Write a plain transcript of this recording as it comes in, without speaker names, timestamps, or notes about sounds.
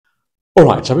All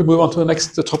right, shall we move on to the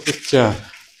next topic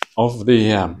of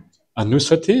the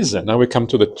anussatis? Now we come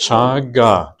to the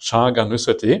cāga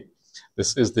anussati.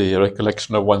 This is the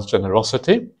recollection of one's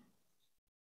generosity.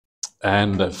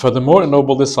 And furthermore, a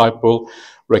noble disciple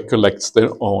recollects their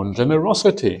own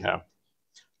generosity.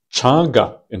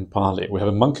 Cāga in Pali. We have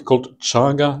a monk called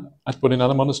Cāga at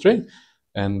Bodhinana Monastery.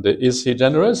 And is he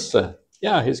generous?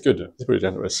 Yeah, he's good. He's pretty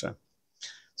generous.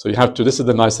 So you have to, this is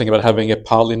the nice thing about having a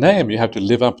Pali name, you have to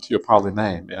live up to your Pali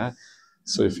name, yeah?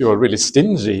 So if you're really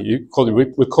stingy, we call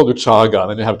you cāga, and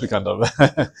then you have to kind of,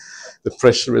 the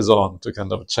pressure is on to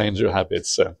kind of change your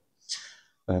habits.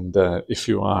 And if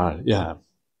you are, yeah.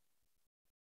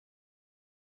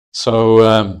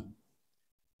 So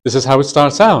this is how it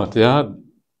starts out, yeah?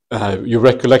 You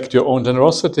recollect your own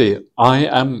generosity. I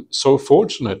am so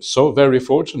fortunate, so very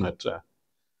fortunate.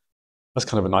 That's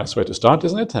kind of a nice way to start,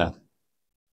 isn't it?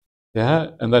 Yeah,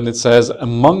 and then it says,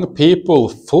 among people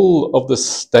full of the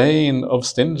stain of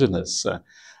stinginess,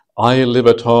 I live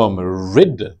at home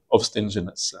rid of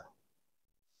stinginess.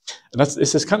 And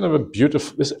this is kind of a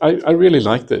beautiful, I really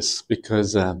like this,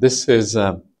 because this is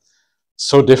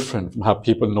so different from how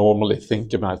people normally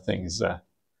think about things.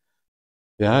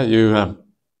 Yeah,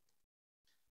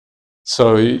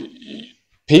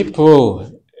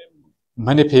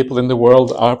 many people in the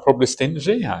world are probably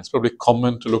stingy. Yeah, it's probably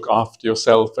common to look after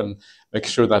yourself and make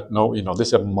sure that, no,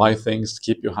 these are my things,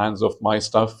 keep your hands off my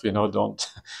stuff, don't,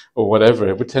 or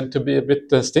whatever. We tend to be a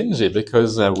bit stingy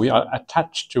because we are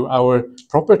attached to our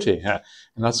property. And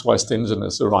that's why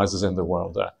stinginess arises in the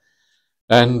world.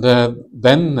 And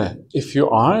then if you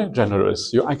are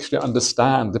generous, you actually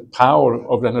understand the power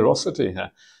of generosity.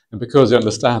 And because you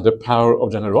understand the power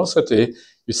of generosity,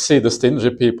 you see the stingy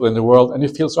people in the world and you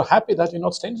feel so happy that you're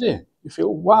not stingy. You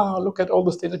feel, wow, look at all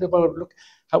the stingy people. Look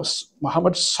how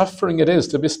much suffering it is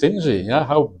to be stingy. Yeah,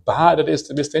 how bad it is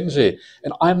to be stingy.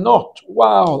 And I'm not.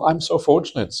 Wow, I'm so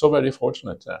fortunate, so very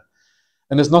fortunate.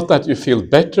 And it's not that you feel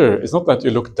better. It's not that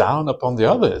you look down upon the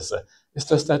others. It's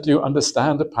just that you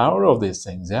understand the power of these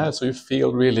things. Yeah, so you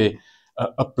feel really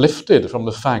uplifted from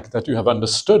the fact that you have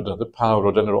understood the power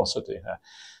of generosity.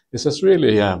 It's just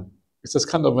really, it's just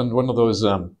kind of one of those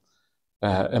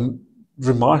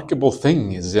remarkable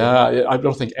things. Yeah, I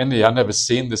don't think I've never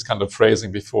seen this kind of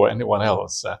phrasing before anyone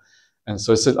else. And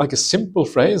so it's like a simple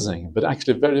phrasing, but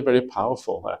actually very, very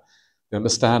powerful. The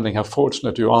understanding how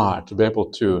fortunate you are to be able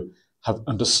to have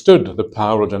understood the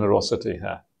power of generosity.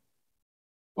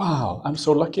 Wow, I'm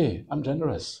so lucky, I'm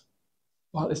generous.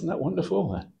 Wow, isn't that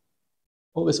wonderful?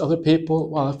 All these other people,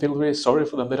 well, I feel really sorry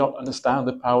for them. They don't understand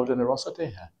the power of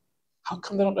generosity. How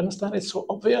come they don't understand? It's so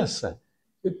obvious.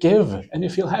 You give and you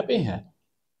feel happy.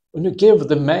 When you give,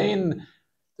 the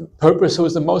purpose who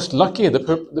is the most lucky,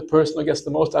 the person who gets the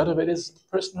most out of it is the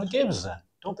person who gives.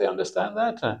 Don't they understand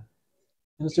that? And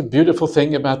it's a beautiful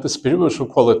thing about the spiritual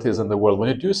qualities in the world. When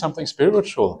you do something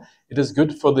spiritual, it is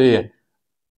good for the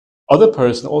other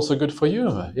person, also good for you.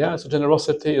 Yeah, so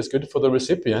generosity is good for the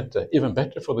recipient, even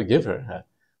better for the giver.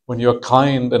 When you're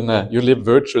kind and you live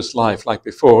virtuous life like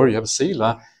before, you have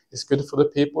sila, it's good for the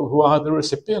people who are the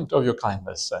recipient of your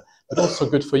kindness, but also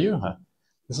good for you.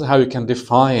 This is how you can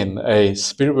define a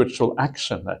spiritual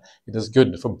action. It is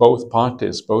good for both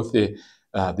parties, both the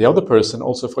other person,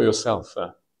 also for yourself.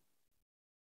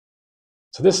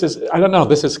 So this is, I don't know,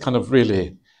 this is kind of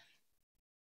really,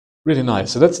 really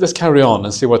nice. So let's carry on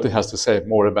and see what it has to say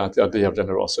more about the idea of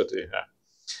generosity.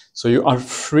 So you are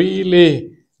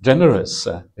freely generous.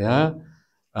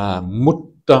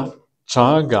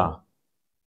 Muttacāga.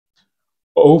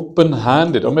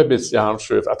 Open-handed, or maybe it's, I'm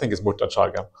sure, I think it's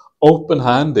muttacāga.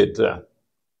 Open-handed,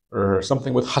 or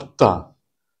something with attha.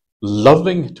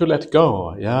 Loving to let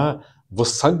go,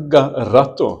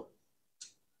 vosaggarata.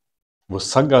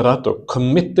 Vosaggarata,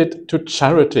 committed to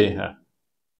charity.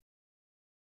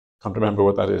 Can't remember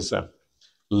what that is.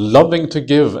 Loving to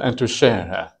give and to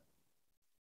share.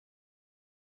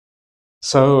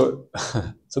 So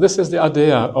this is the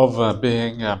idea of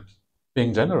being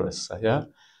generous,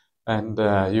 And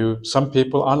some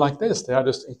people are like this. They are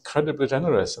just incredibly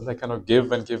generous, and they kind of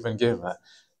give and give and give.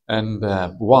 And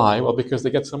why? Well, because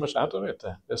they get so much out of it.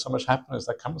 There's so much happiness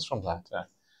that comes from that.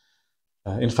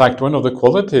 In fact, one of the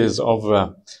qualities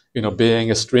of being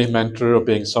a stream mentor or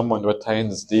being someone who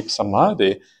attains deep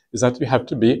samadhi is that you have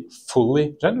to be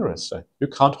fully generous. You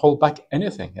can't hold back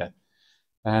anything.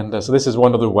 And so this is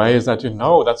one of the ways that you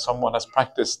know that someone has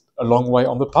practiced a long way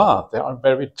on the path. They are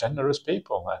very generous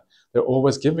people. They're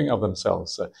always giving of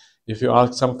themselves. If you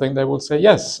ask something, they will say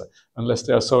yes, unless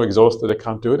they are so exhausted they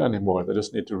can't do it anymore. They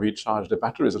just need to recharge the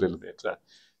batteries a little bit.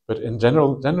 But in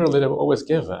generally, they will always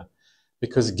give,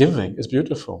 because giving is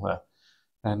beautiful.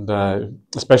 And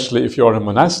especially if you're a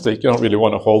monastic, you don't really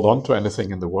want to hold on to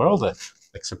anything in the world,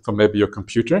 except for maybe your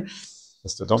computer.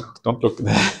 So don't look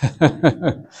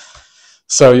there.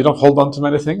 So you don't hold on to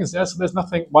many things. Yes, there's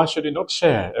nothing. Why should you not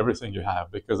share everything you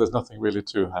have? Because there's nothing really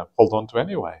to hold on to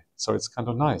anyway. So it's kind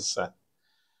of nice.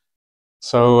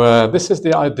 So this is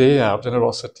the idea of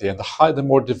generosity, and the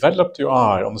more developed you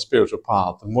are on the spiritual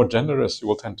path, the more generous you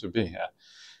will tend to be.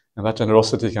 And that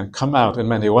generosity can come out in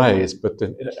many ways, but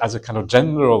as a kind of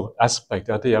general aspect,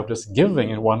 the idea of just giving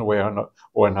in one way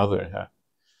or another.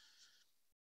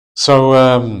 So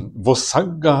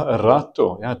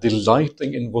vosaggarata,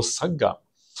 delighting in vosagga.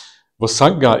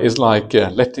 Vosagga is like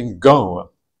letting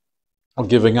go or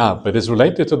giving up. It is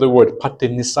related to the word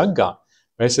paṭinissagga.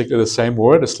 Basically the same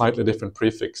word, a slightly different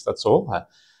prefix, that's all.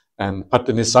 And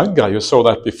paṭinissagga, you saw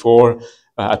that before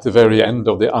at the very end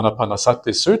of the Mahanāmāsutta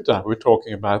Sutta. We're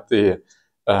talking about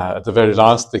at the very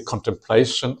last, the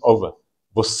contemplation of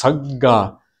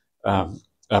vosagga,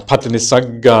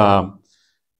 paṭinissagga,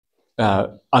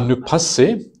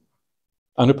 anupassi.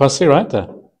 Anupassi, right?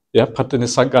 Yeah,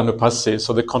 paṭinissagga anupassi.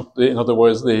 So in other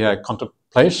words, the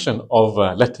contemplation of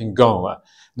letting go. And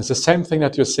it's the same thing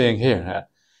that you're seeing here.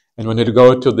 And when you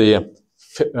go to the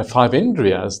 5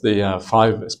 indriyas, the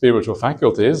 5 spiritual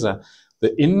faculties, the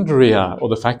indriya, or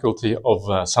the faculty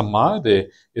of samadhi,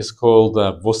 is called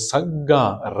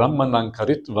vosagga ramanang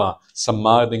karitva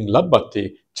samadhing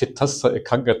labati chittassa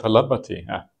ekaggata labati.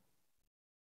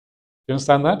 You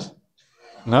understand that?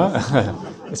 No?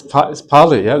 It's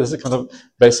Pali, yeah? This is kind of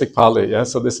basic Pali, yeah?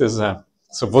 So this is,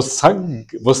 so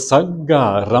vosagga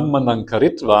ramanang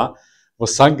karitva.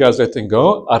 Vosagga is letting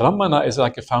go. Aramana is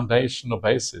like a foundational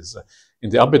basis. In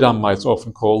the Abhidhamma, it's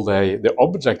often called the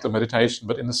object of meditation,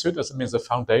 but in the sutras, it means the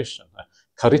foundation.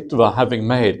 Karitva, having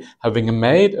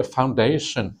made a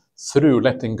foundation through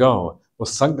letting go.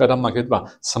 Vosagga Dhamma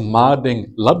karitva,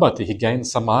 samadhing labati, he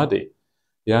gains samadhi.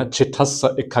 Yeah,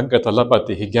 chittassa ekaggata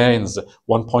labati, he gains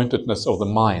one-pointedness of the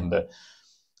mind.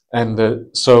 And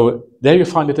so there you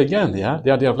find it again, yeah, the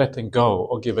idea of letting go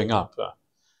or giving up.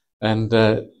 And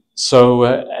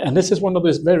and this is one of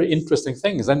those very interesting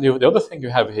things. And the other thing you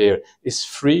have here is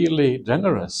freely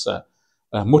generous,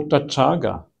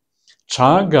 muttacāga.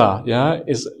 Cāga, yeah,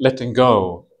 is letting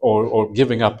go or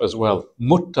giving up as well.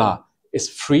 Mutta is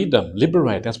freedom,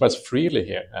 liberate. That's why it's freely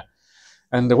here.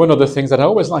 And one of the things that I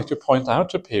always like to point out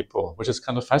to people, which is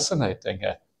kind of fascinating,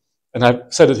 and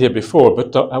I've said it here before,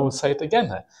 but I will say it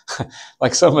again,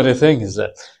 like so many things.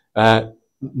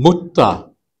 Mutta,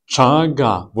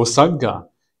 cāga, vosagga.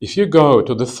 If you go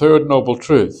to the 3rd noble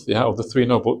truth, yeah, of the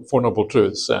 4 noble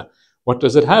truths, what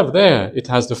does it have there? It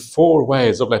has the 4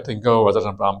 ways of letting go, as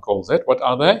Ajahn Brahm calls it. What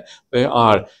are they? They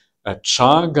are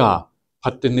cāga,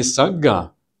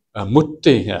 paṭinissagga,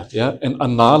 mutti, yeah, and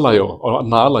analayo or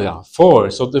analaya.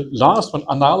 4. So the last one,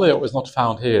 analayo, is not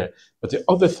found here, but the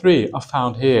other 3 are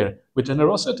found here with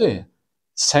generosity.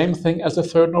 Same thing as the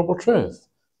 3rd noble truth.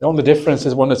 The only difference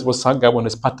is one is vosagga, one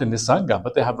is paṭinissagga,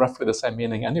 but they have roughly the same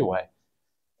meaning anyway.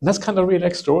 And that's kind of really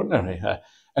extraordinary.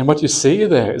 And what you see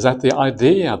there is that the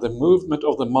idea, the movement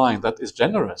of the mind that is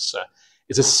generous,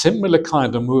 is a similar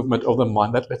kind of movement of the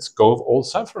mind that lets go of all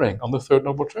suffering on the 3rd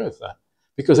noble truth.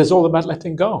 Because it's all about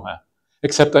letting go.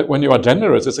 Except that when you are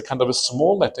generous, it's a kind of a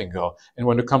small letting go. And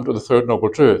when you come to the 3rd noble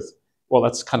truth, well,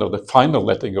 that's kind of the final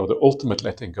letting go, the ultimate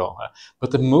letting go. But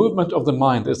the movement of the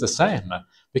mind is the same,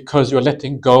 because you're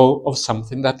letting go of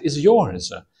something that is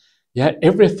yours. Yeah,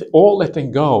 all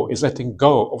letting go is letting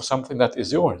go of something that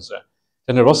is yours.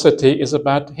 Generosity is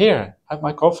about, here, have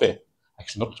my coffee.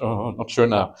 Actually, not sure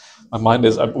now. My mind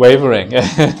is wavering.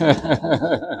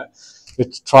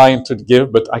 It's trying to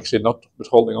give, but actually not, but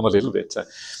holding on a little bit.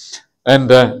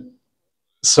 And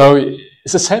so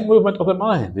it's the same movement of the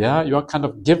mind. Yeah, you are kind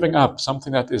of giving up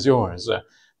something that is yours,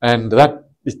 and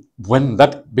when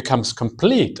that becomes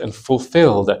complete and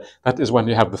fulfilled, that is when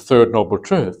you have the 3rd noble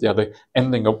truth. Yeah, the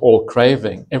ending of all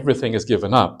craving. Everything is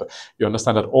given up. You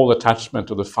understand that all attachment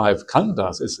to the 5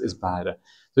 khandhas is bad.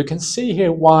 So you can see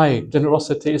here why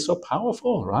generosity is so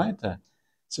powerful, right?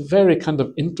 It's a very kind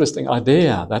of interesting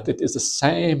idea that it is the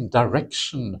same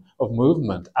direction of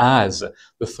movement as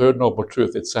the 3rd noble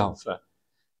truth itself.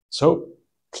 So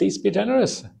please be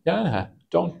generous. Yeah,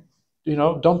 don't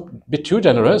be too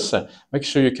generous. Make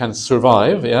sure you can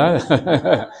survive.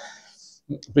 Yeah,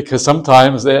 because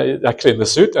sometimes actually in the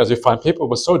sutras you find people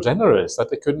were so generous that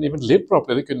they couldn't even live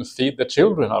properly. They couldn't feed their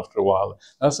children after a while.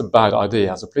 That's a bad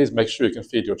idea. So please make sure you can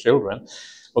feed your children.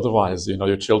 Otherwise,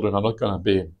 your children are not going to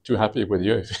be too happy with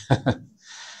you.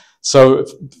 So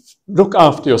look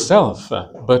after yourself,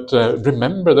 but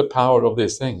remember the power of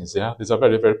these things. Yeah, these are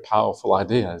very, very powerful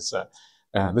ideas.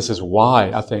 This is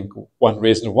why, I think, one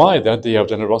reason why the idea of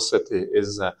generosity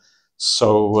is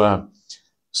so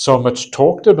much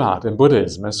talked about in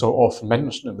Buddhism and so often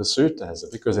mentioned in the suttas,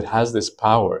 because it has this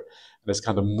power, and it's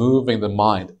kind of moving the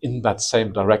mind in that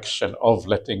same direction of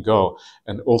letting go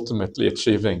and ultimately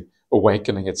achieving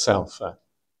awakening itself.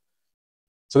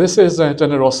 So this is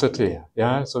generosity,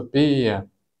 yeah. So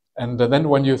and then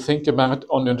when you think about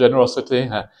on your generosity,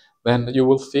 then you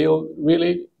will feel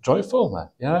really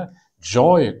joyful, yeah.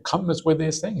 Joy comes with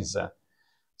these things.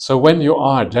 So when you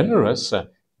are generous,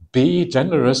 be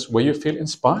generous where you feel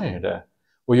inspired,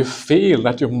 where you feel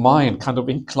that your mind kind of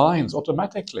inclines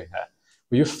automatically,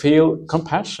 where you feel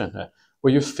compassion,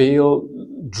 where you feel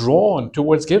drawn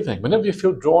towards giving. Whenever you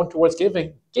feel drawn towards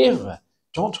giving, give.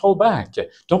 Don't hold back.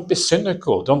 Don't be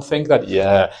cynical. Don't think that,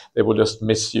 yeah, they will just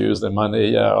misuse the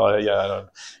money. Yeah.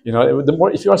 You know, the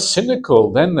more, if you are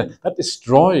cynical, then that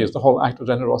destroys the whole act of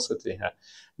generosity.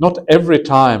 Not every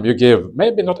time you give,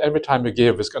 maybe not every time you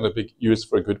give is going to be used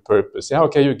for a good purpose. Yeah,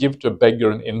 okay, you give to a beggar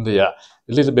in India,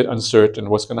 a little bit uncertain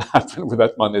what's going to happen with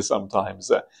that money sometimes.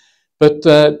 But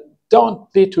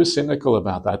don't be too cynical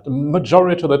about that. The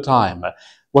majority of the time,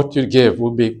 what you give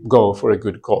will go for a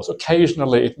good cause.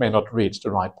 Occasionally, it may not reach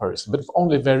the right person, but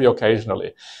only very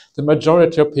occasionally. The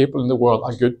majority of people in the world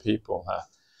are good people.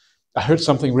 I heard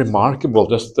something remarkable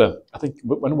just, I think,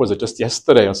 when was it? Just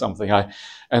yesterday or something.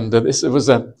 It was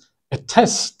a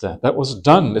test that was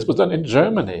done. This was done in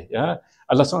Germany, yeah.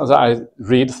 And as long as I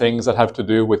read things that have to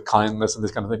do with kindness and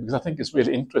this kind of thing, because I think it's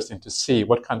really interesting to see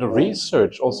what kind of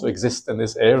research also exists in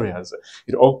these areas.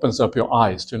 It opens up your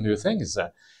eyes to new things.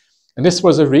 And this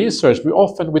was a research.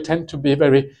 We tend to be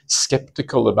very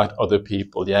skeptical about other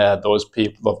people. Yeah, those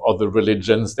people of other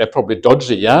religions, they're probably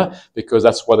dodgy, yeah, because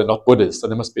that's why they're not Buddhist,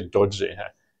 and they must be dodgy. Yeah?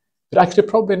 But actually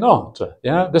probably not.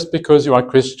 Yeah, just because you are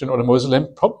Christian or a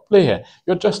Muslim, probably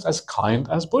you're just as kind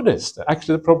as Buddhist.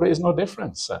 Actually, there probably is no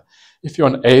difference. If you're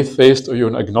an atheist or you're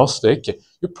an agnostic,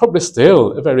 you're probably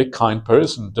still a very kind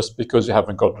person just because you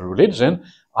haven't got a religion.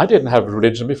 I didn't have a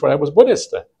religion before I was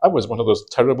Buddhist. I was one of those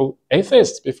terrible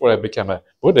atheists before I became a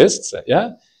Buddhist.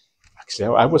 Yeah,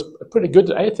 actually, I was a pretty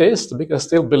good atheist because I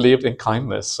still believed in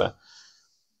kindness.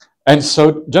 And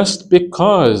so just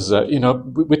because,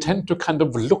 we tend to kind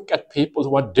of look at people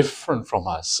who are different from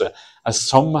us as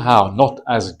somehow not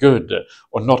as good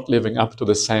or not living up to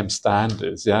the same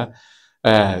standards, yeah?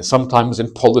 Sometimes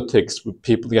in politics,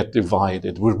 people get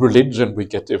divided. With religion, we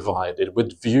get divided.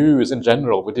 With views in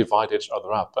general, we divide each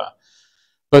other up.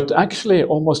 But actually,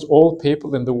 almost all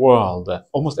people in the world,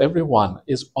 almost everyone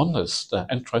is honest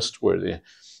and trustworthy.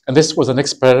 And this was an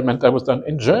experiment that was done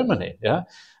in Germany, yeah?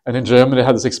 And in Germany, they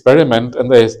had this experiment,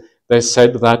 and they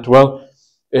said that, well,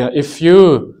 if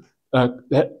you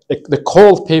they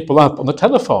called people up on the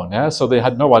telephone, yeah, so they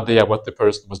had no idea what the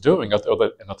person was doing on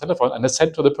the telephone, and they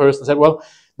said to the person, said, well,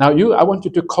 now I want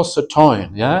you to toss a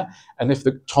coin, yeah, and if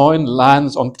the coin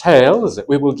lands on tails,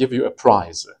 we will give you a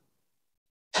prize.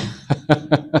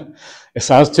 It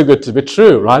sounds too good to be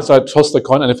true, right? So I toss the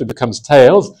coin, and if it becomes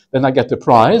tails, then I get the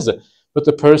prize. But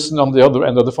the person on the other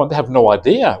end of the phone, they have no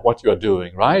idea what you're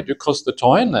doing, right? You toss the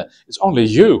coin, it's only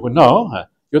you who know.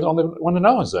 You're the only one who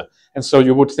knows. And so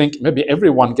you would think maybe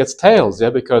everyone gets tails, yeah,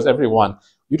 because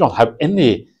you don't have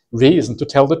any reason to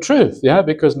tell the truth, yeah,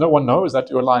 because no one knows that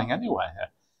you're lying anyway.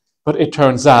 But it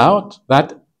turns out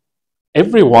that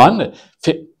everyone,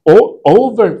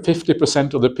 over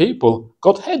 50% of the people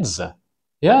got heads.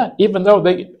 Yeah, even though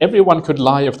everyone could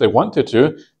lie if they wanted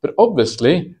to, but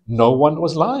obviously no one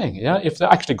was lying. Yeah, if they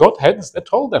actually got heads, they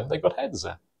told them they got heads.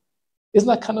 Isn't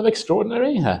that kind of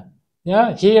extraordinary?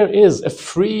 Yeah, here is a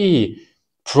free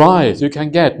prize you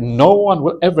can get. No one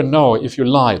will ever know if you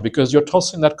lied because you're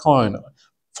tossing that coin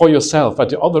for yourself at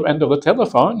the other end of the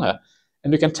telephone,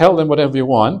 and you can tell them whatever you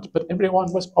want, but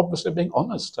everyone was obviously being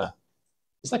honest.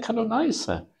 Isn't that kind of nice?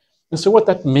 And so what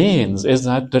that means is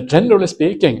that, generally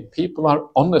speaking, people are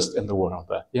honest in the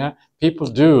world. Yeah, people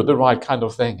do the right kind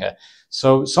of thing.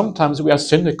 So sometimes we are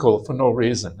cynical for no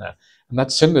reason, and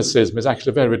that cynicism is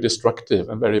actually very destructive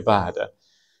and very bad.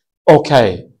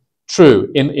 Okay, true.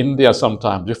 In India,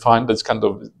 sometimes you find this kind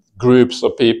of groups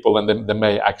of people, and then they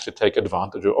may actually take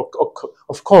advantage of.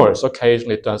 Of course,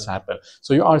 occasionally it does happen.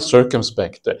 So you are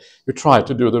circumspect. You try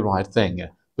to do the right thing.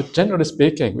 But generally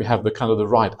speaking, we have the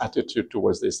right attitude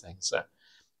towards these things.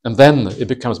 And then it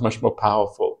becomes much more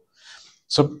powerful.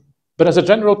 So, but as a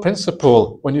general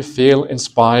principle, when you feel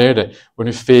inspired, when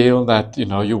you feel that,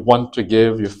 you want to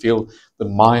give, you feel the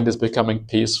mind is becoming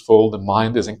peaceful, the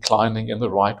mind is inclining in the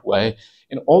right way,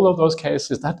 in all of those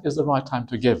cases, that is the right time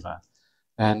to give.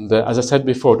 And as I said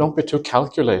before, don't be too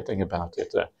calculating about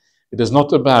it. It is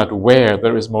not about where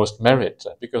there is most merit,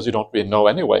 because you don't really know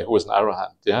anyway who is an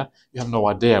arahant. Yeah, you have no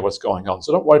idea what's going on.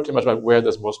 So don't worry too much about where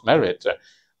there's most merit.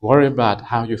 Worry about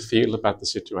how you feel about the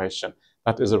situation.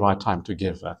 That is the right time to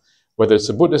give. Whether it's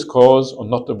a Buddhist cause or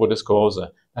not a Buddhist cause,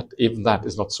 even that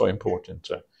is not so important.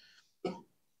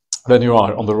 Then you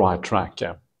are on the right track.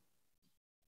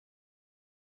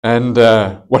 And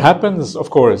what happens, of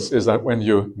course, is that when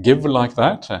you give like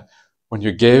that, when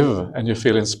you give and you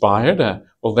feel inspired,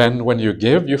 well, then when you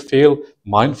give, you feel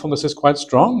mindfulness is quite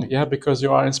strong, yeah, because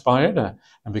you are inspired.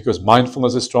 And because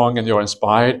mindfulness is strong and you're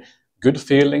inspired, good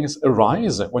feelings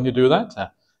arise when you do that.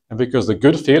 And because the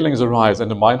good feelings arise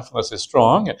and the mindfulness is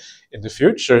strong, in the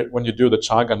future, when you do the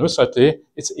cāga nussati,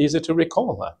 it's easy to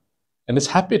recall. And it's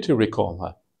happy to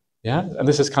recall. Yeah, and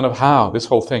this is kind of how this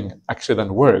whole thing actually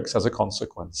then works as a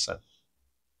consequence.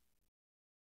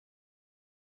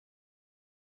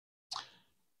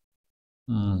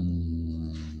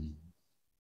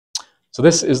 So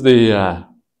this is the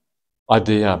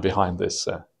idea behind this.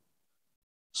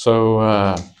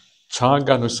 Cāga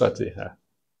nussati.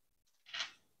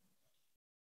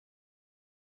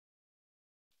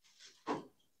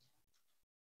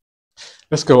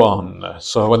 Let's go on.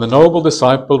 So when the noble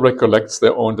disciple recollects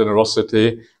their own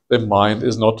generosity, their mind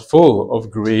is not full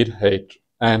of greed, hate,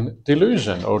 and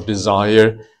delusion, or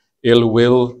desire, ill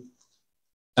will,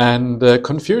 and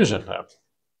confusion.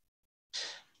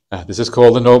 This is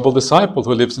called the noble disciple,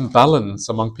 who lives in balance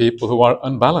among people who are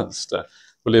unbalanced,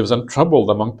 who lives untroubled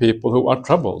among people who are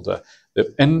troubled.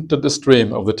 They've entered the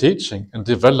stream of the teaching and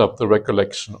developed the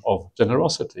recollection of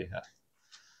generosity.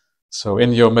 So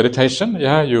in your meditation,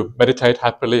 yeah, you meditate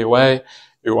happily away,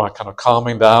 you are kind of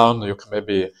calming down, you can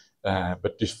maybe,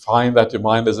 but you find that your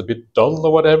mind is a bit dull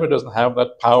or whatever, doesn't have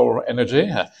that power or energy,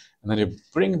 and then you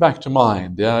bring back to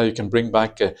mind, yeah, you can bring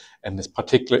back this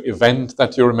particular event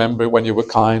that you remember when you were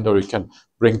kind, or you can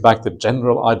bring back the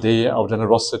general idea of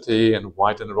generosity and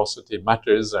why generosity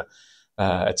matters,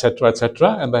 etc.,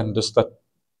 etc., and then just that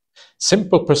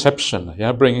simple perception,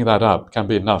 yeah, bringing that up can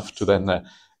be enough to then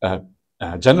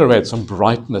generate some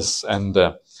brightness and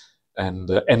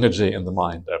energy in the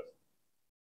mind.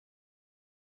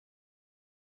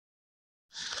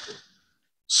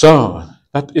 So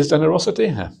that is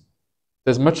generosity.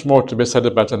 There's much more to be said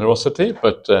about generosity,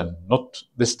 but not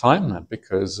this time,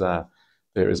 because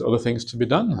there is other things to be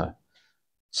done.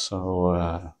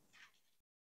 So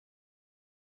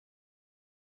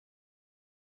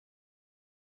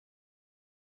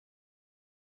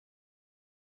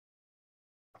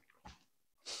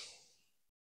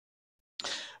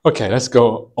okay, let's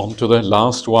go on to the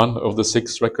last one of the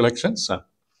 6 recollections.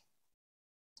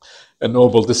 A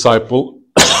noble disciple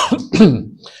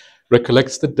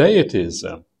recollects the deities.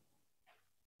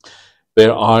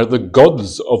 There are the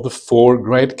gods of the 4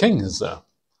 great kings.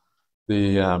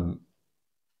 The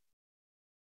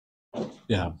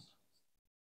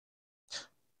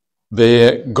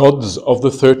gods of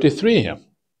the 33.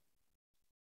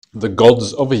 The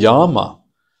gods of Yama,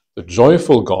 the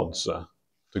joyful gods.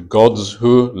 The gods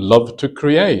who love to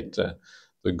create.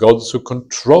 The gods who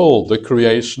control the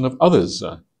creation of others.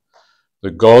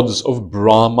 The gods of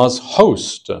Brahma's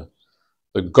host.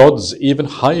 The gods even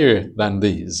higher than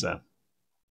these.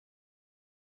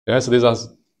 Yeah, so these are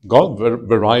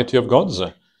variety of gods.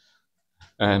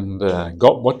 And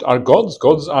what are gods?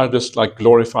 Gods are just like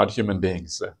glorified human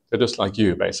beings. They're just like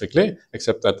you, basically,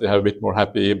 except that they have a bit more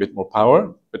happy, a bit more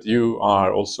power. But you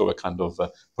are also a kind of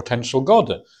potential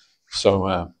god.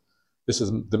 So this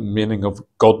is the meaning of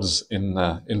gods in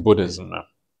Buddhism.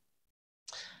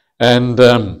 And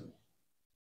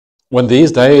when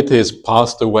these deities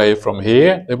passed away from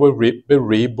here, they will be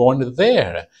reborn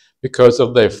there because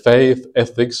of their faith,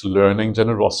 ethics, learning,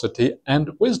 generosity, and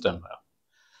wisdom.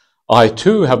 I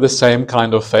too have the same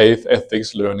kind of faith,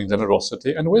 ethics, learning,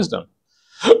 generosity, and wisdom.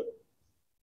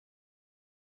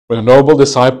 When a noble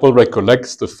disciple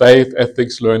recollects the faith,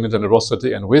 ethics, learning,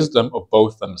 generosity, and wisdom of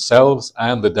both themselves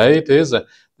and the deities,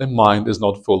 their mind is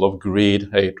not full of greed,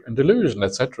 hate, and delusion,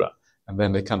 etc. And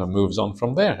then it kind of moves on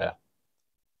from there.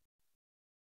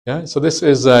 Yeah, so this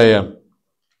is an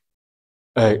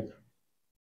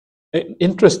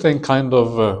interesting kind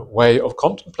of way of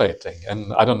contemplating,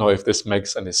 and I don't know if this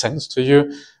makes any sense to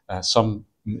you. Some,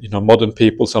 modern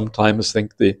people sometimes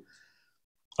think the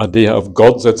idea of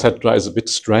gods, etc., is a bit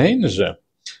strange.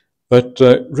 But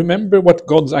remember what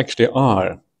gods actually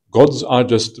are. Gods are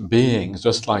just beings,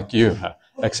 just like you,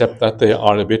 except that they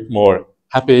are a bit more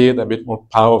happy, they're a bit more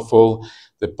powerful,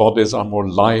 their bodies are more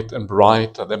light and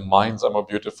bright, their minds are more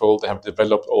beautiful, they have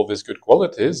developed all these good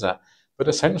qualities. but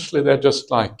essentially they're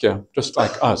just like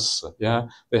us. Yeah,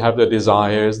 they have their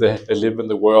desires. They live in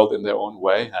the world in their own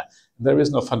way. There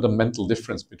is no fundamental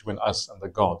difference between us and the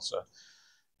gods,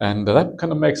 and that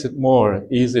kind of makes it more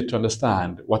easy to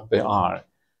understand what they are.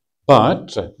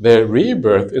 But their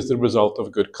rebirth is the result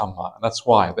of good karma, and that's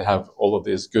why they have all of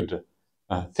these good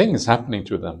things happening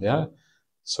to them. Yeah,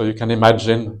 so you can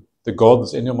imagine the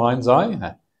gods in your mind's eye,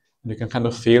 and you can kind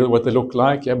of feel what they look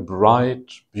like. Yeah,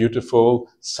 bright, beautiful,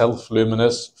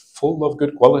 self-luminous, full of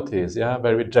good qualities. Yeah,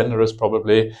 very generous,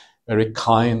 probably very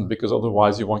kind, because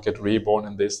otherwise you won't get reborn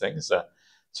in these things.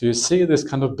 So you see this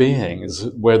kind of beings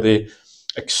where the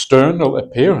external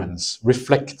appearance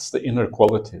reflects the inner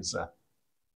qualities.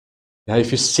 Yeah,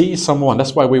 if you see someone,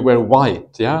 that's why we wear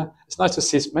white. Yeah, it's nice to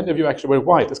see many of you actually wear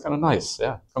white. It's kind of nice.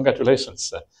 Yeah,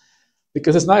 congratulations.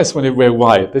 Because it's nice when you wear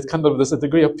white. It's kind of, there's a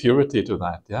degree of purity to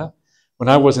that. Yeah. When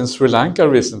I was in Sri Lanka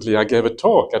recently, I gave a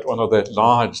talk at one of the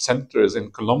large centers in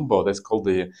Colombo. That's called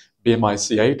the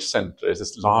BMICH Center. It's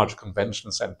this large convention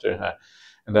center.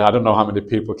 And I don't know how many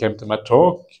people came to my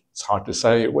talk. It's hard to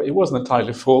say. It wasn't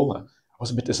entirely full. I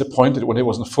was a bit disappointed when it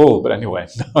wasn't full, but anyway.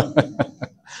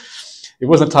 It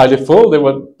wasn't entirely full. There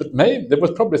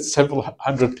was probably several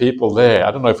hundred people there.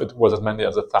 I don't know if it was as many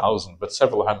as 1,000, but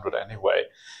several hundred anyway.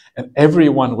 And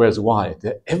everyone wears white.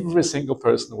 Every single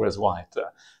person wears white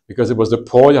because it was the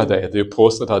Poya day, the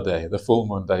Uposatha day, the full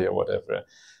moon day, or whatever.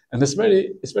 And it's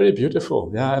very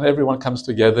beautiful. Yeah, and everyone comes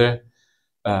together.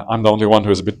 I'm the only one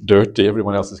who is a bit dirty.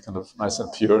 Everyone else is kind of nice and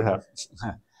pure.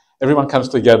 Everyone comes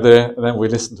together, and then we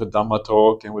listen to Dhamma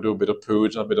talk, and we do a bit of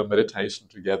puja, a bit of meditation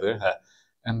together.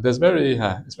 And it's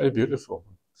very beautiful.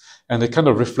 And it kind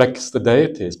of reflects the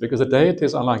deities, because the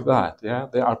deities are like that. Yeah,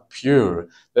 they are pure.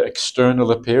 Their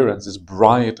external appearance is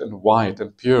bright and white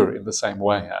and pure in the same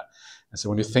way. And so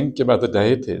when you think about the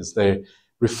deities, they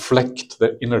reflect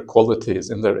the inner qualities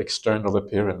in their external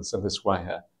appearance in this way.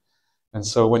 And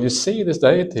so when you see these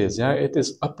deities, yeah, it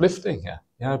is uplifting.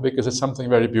 Yeah, because it's something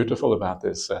very beautiful about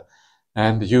this.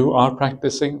 And you are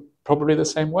practicing probably the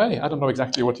same way. I don't know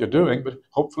exactly what you're doing, but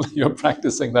hopefully you're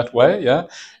practicing that way. Yeah,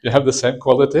 you have the same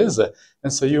qualities,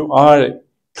 and so you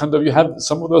have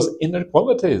some of those inner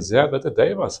qualities, yeah, that the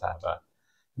devas have.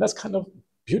 That's kind of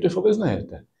beautiful, isn't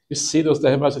it? You see those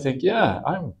devas, you think, yeah,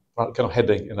 I'm kind of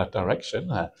heading in that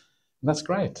direction, and that's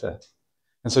great.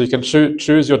 And so you can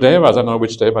choose your devas. I don't know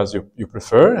which devas you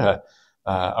prefer.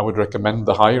 I would recommend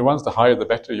the higher ones. The higher, the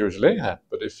better, usually.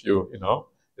 But if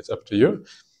it's up to you.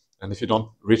 And if you don't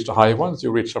reach the high ones,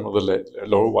 you reach some of the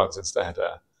lower ones instead.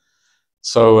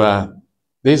 So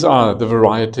these are the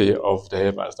variety of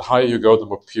devas. The higher you go, the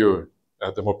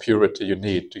more purity you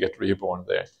need to get reborn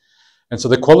there. And so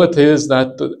the qualities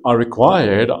that are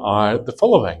required are the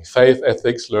following: faith,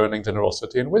 ethics, learning,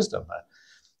 generosity, and wisdom.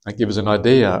 That gives an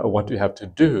idea of what you have to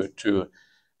do to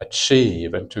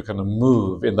achieve and to kind of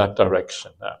move in that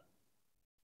direction.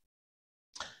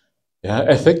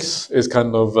 Ethics is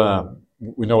kind of...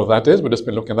 we know what that is. We've just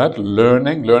been looking at that.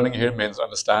 Learning here means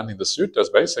understanding the suttas,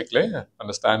 basically.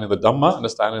 Understanding the Dhamma,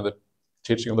 understanding the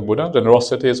teaching of the Buddha.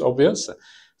 Generosity is obvious.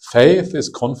 Faith is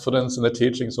confidence in the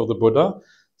teachings of the Buddha.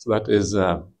 So that is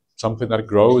something that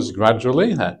grows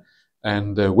gradually.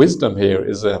 And wisdom here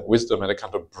is wisdom in a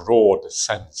kind of broad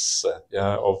sense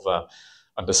of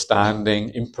understanding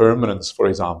impermanence, for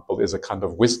example, is a kind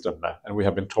of wisdom. And we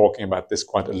have been talking about this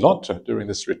quite a lot during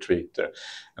this retreat.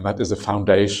 And that is the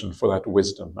foundation for that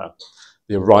wisdom.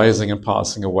 The arising and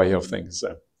passing away of things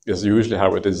is usually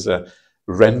how it is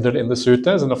rendered in the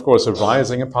suttas. And of course,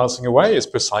 arising and passing away is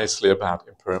precisely about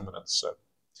impermanence.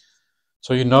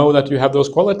 So you know that you have those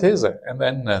qualities, and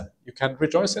then you can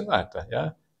rejoice in that.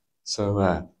 So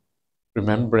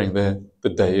remembering the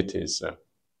deities.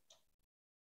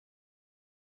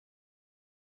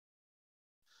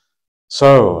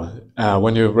 So,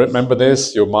 when you remember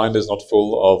this, your mind is not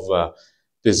full of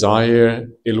desire,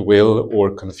 ill will,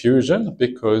 or confusion,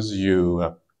 because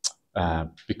you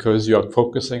are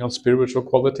focusing on spiritual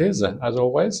qualities, as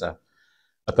always.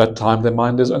 At that time, the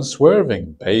mind is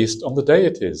unswerving, based on the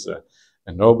deities.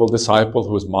 A noble disciple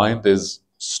whose mind is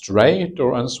straight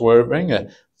or unswerving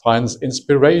finds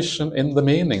inspiration in the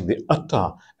meaning, the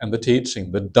attha, and the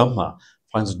teaching, the Dhamma,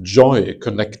 finds joy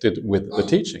connected with the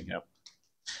teaching.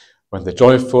 When the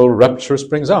joyful rapture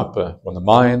springs up, when the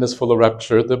mind is full of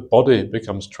rapture, the body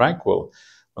becomes tranquil.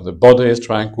 When the body is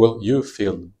tranquil, you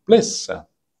feel bliss.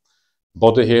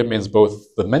 Body here means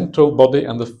both the mental body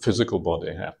and the physical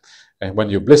body. And when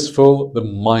you're blissful, the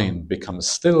mind becomes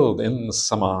stilled in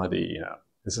samadhi.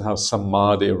 This is how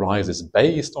samadhi arises,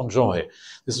 based on joy.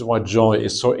 This is why joy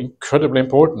is so incredibly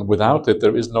important. Without it,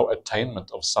 there is no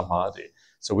attainment of samadhi.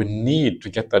 So we need to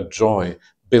get that joy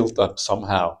built up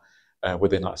somehow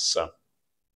within us.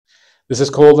 This is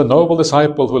called the noble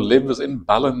disciple who lives in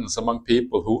balance among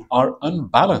people who are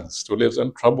unbalanced, who lives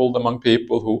untroubled among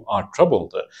people who are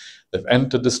troubled. They've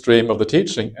entered the stream of the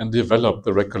teaching and developed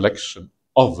the recollection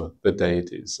of the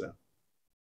deities.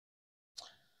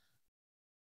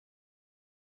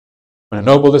 When a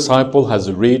noble disciple has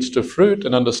reached the fruit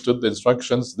and understood the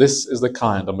instructions, this is the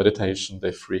kind of meditation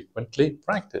they frequently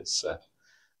practice.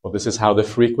 Well, this is how they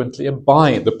frequently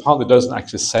abide. The Pali doesn't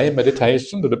actually say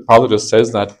meditation, but the Pali just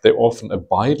says that they often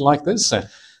abide like this. So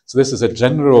this is a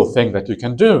general thing that you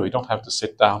can do. You don't have to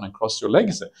sit down and cross your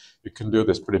legs. You can do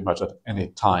this pretty much at any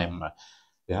time.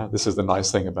 Yeah, this is the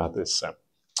nice thing about this.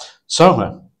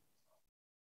 So,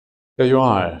 there you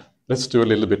are. Let's do a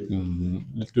little bit,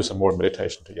 let's do some more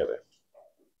meditation together.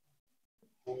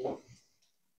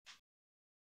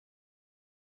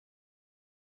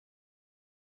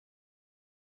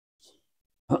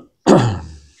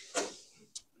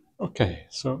 Okay,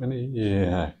 so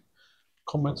any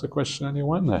comments or question,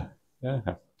 anyone? Yeah.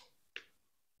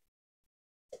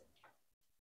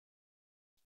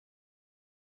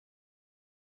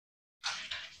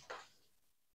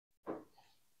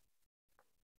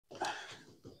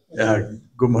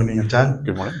 Good morning, Ajahn.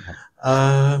 Good morning.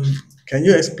 Can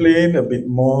you explain a bit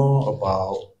more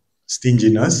about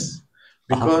stinginess?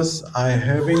 Because I'm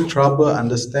having trouble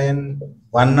understand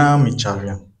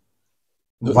Vana-miccarya.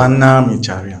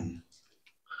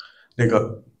 They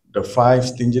got the 5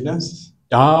 stinginess.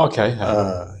 Okay.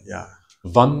 Yeah.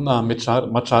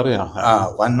 Vana-miccarya.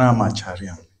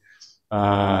 Vana-miccarya.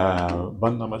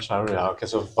 Vana-miccarya. Okay,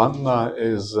 so Vana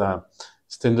is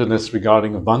stinginess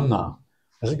regarding Vana.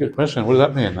 That's a good question. What does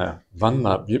that mean?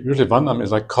 Vana. Usually Vana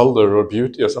means like color or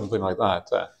beauty or something like that.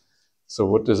 So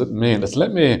what does it mean?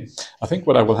 I think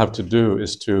what I will have to do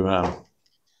is to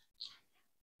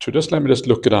just let me just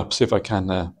look it up, see if I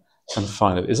can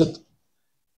find it. Is it?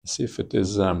 See if it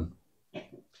is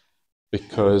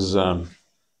because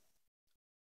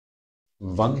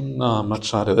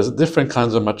Vana-miccarya. There's different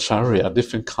kinds of macharya,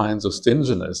 different kinds of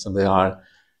stinginess, and they are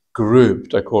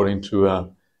grouped according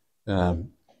to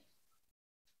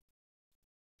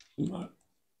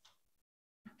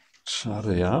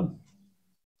Charya.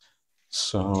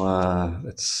 So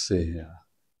let's see.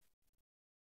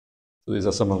 So these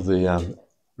are some of the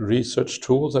research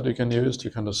tools that you can use to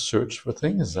kind of search for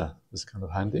things. It's kind of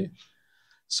handy.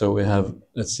 So we have,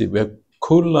 let's see, we have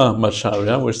Kula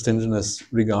Macharya, which is stinginess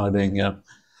regarding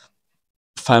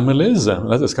families.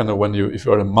 That is kind of when if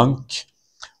you're a monk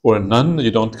or a nun,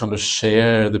 you don't kind of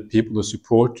share the people who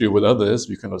support you with others.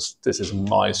 You kind of, this is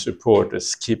my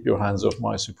supporters, keep your hands off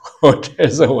my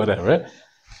supporters or whatever.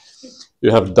 You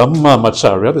have Dhamma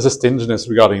Macharya, this is stinginess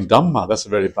regarding Dhamma. That's a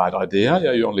very bad idea.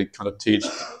 Yeah, you only kind of teach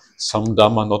some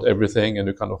Dhamma, not everything, and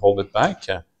you kind of hold it back.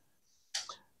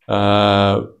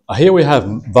 Here we have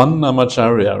Vana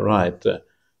Macharya, right?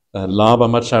 Lava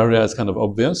Macharya is kind of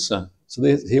obvious. So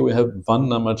here we have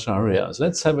Vana Macharya. So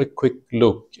let's have a quick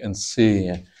look and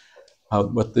see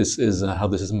what this is, how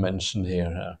this is mentioned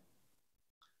here.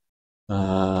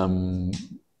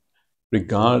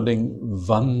 Regarding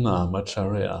Vana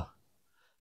Macharya.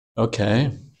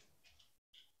 Okay.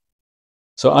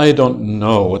 So I don't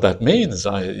know what that means.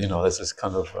 This is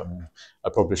kind of, I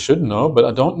probably should know, but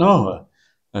I don't know.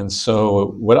 And so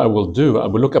what I will do, I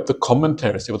will look up the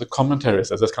commentary, see what the commentary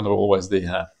says. That's kind of always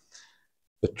the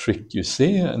trick, you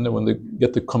see. And then when they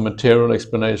get the commentarial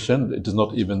explanation, it is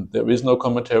not even, there is no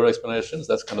commentarial explanations.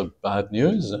 That's kind of bad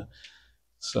news.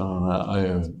 So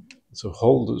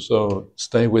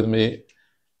stay with me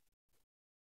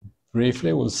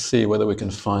briefly. We'll see whether we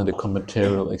can find a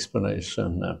commentarial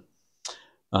explanation.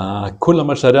 Kula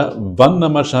Macharya, Vana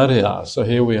Macharya. So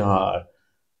here we are.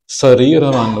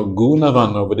 Sariravanno,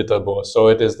 Gunavanno Viditabo. So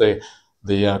it is the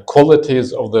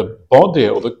qualities of the body,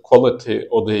 or the quality,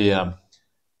 or the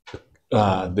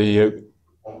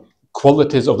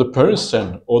qualities of the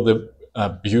person, or the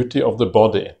beauty of the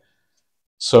body.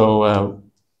 So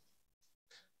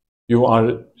you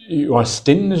are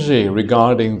stingy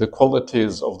regarding the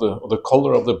qualities of the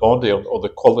color of the body, or the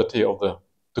quality of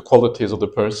the qualities of the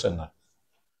person.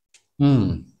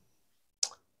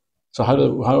 So how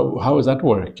does that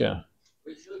work?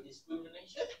 Racial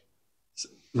discrimination.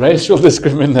 Racial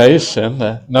discrimination.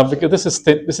 No, because this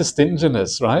is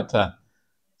stinginess, right?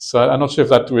 So I'm not sure if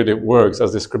that really works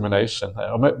as discrimination,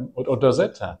 or does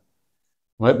it? So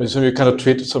you kind of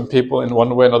treat some people in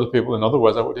one way and other people in other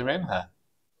ways. Is that what you mean?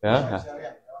 Yeah.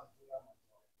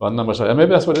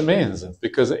 Maybe that's what it means.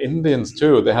 Because Indians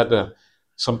too, they had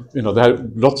they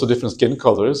had lots of different skin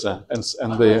colors, and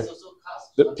the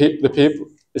people.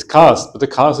 It's caste, but the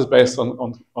caste is based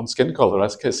on skin color.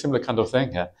 That's a similar kind of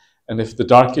thing. And if the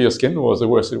darker your skin was, the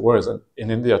worse it was. And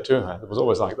in India too, it was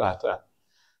always like that.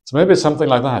 So maybe it's something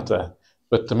like that.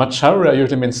 But the machaurya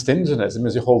usually means stinginess. It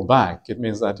means you hold back. It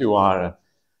means that you are.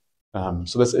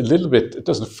 So that's a little bit. It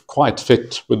doesn't quite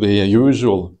fit with the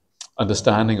usual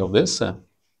understanding of this.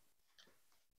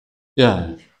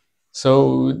 Yeah.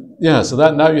 So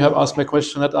that now you have asked me a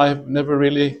question that I've never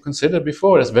really considered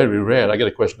before. It's very rare. I get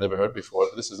a question I've never heard before.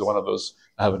 But this is one of those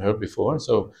I haven't heard before.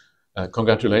 So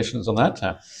congratulations on that.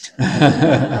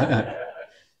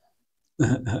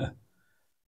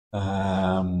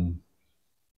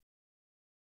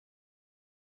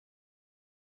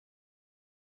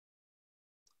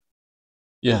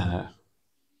 Yeah.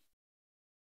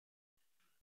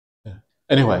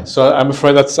 Anyway, so I'm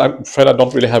afraid I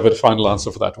don't really have a final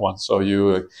answer for that one. So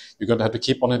you're going to have to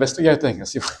keep on investigating and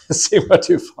see what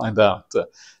you find out.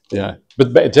 Yeah,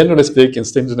 but generally speaking,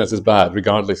 stinginess is bad,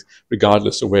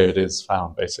 regardless of where it is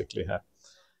found, basically.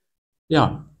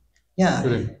 Yeah.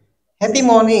 Yeah. Happy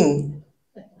morning,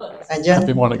 Ajahn.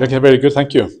 Happy morning. Okay, very good.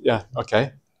 Thank you. Yeah.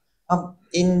 Okay.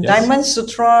 In Diamond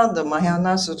Sutra, the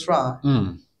Mahanāmāsutta Sutra,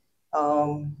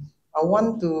 I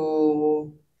want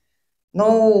to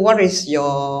know what is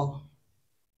the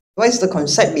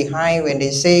concept behind when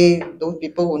they say, those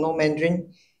people who know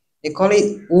Mandarin, they call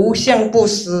it 无相不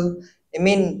施. I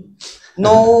mean,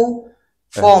 no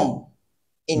form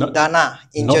in dana,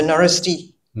 in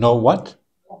generosity. No what?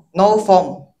 No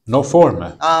form. No form.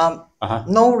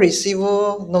 No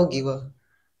receiver, no giver.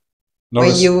 No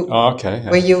when you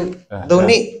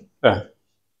donate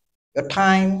your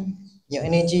time, your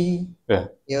energy,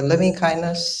 your loving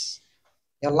kindness,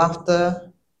 your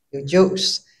laughter, your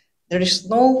jokes, there is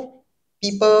no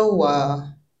people who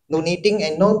are donating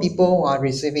and no people who are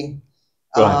receiving.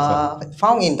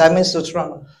 Found in Diamond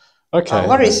Sutra. Okay.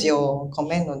 What is your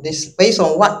comment on this? Based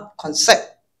on what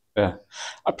concept? Yeah,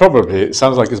 probably it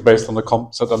sounds like it's based on the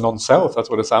concept of non-self. That's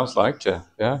what it sounds like. Yeah,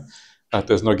 that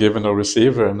there's no giver, no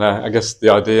receiver, and I guess the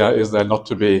idea is there not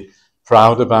to be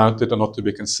proud about it or not to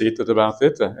be conceited about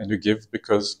it, and you give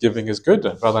because giving is good,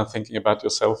 rather than thinking about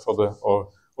yourself or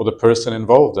the person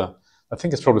involved. I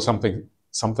think it's probably something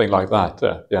like that.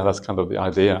 Yeah, that's kind of the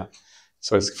idea.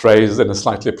 So it's phrased in a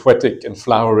slightly poetic and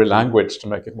flowery language to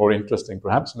make it more interesting,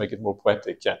 perhaps make it more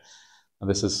poetic. Yeah. And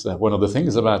this is one of the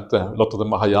things about a lot of the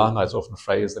Mahayana is often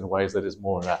phrased in ways that is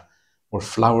more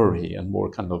flowery and more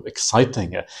kind of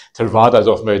exciting. Theravada is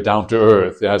often very down to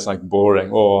earth. Yeah, it's like boring.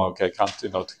 Oh, okay,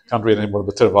 can't read any more of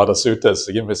the Theravada suttas.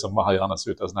 So give me some Mahayana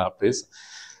suttas now, please.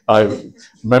 I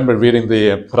remember reading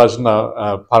the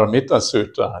Prajna Paramita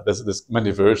Sutta. There's many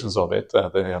versions of it.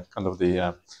 They have kind of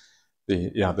the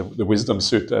wisdom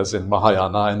suttas in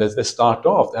Mahayana, and they start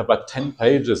off, they have about 10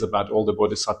 pages about all the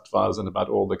bodhisattvas and about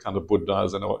all the kind of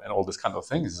Buddhas and all these kind of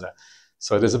things.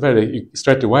 So it is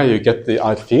straight away you get the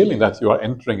feeling that you are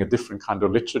entering a different kind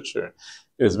of literature.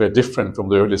 It is very different from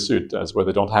the early suttas where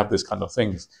they don't have these kind of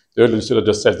things. The early sutta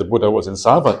just says the Buddha was in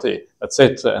Savatthi, that's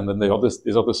it, and then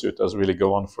these other suttas really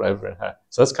go on forever.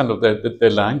 So that's kind of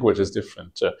their language is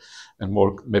different and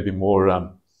maybe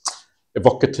more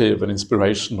evocative and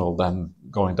inspirational than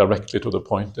going directly to the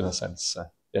point in a sense.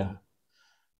 Yeah.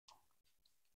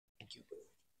 Thank you.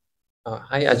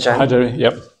 Hi, Ajahn. Hi, Jerry.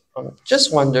 Yep.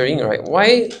 Just wondering, right,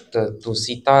 why the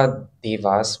Tusita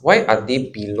Devas, why are they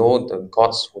below the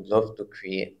gods who love to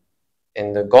create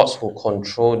and the gods who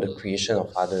control the creation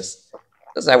of others?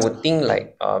 Because I would think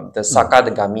like the Saka,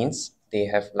 the Gamins, they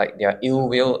have like their ill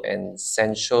will and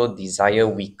sensual desire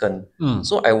weakened.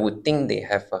 So I would think they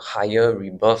have a higher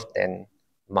rebirth than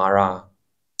Mara.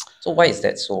 So why is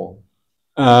that so?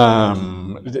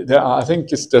 I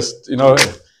think it's just,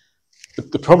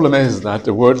 the problem is that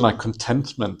a word like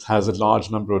contentment has a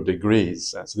large number of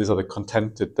degrees. So these are the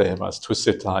contented devas.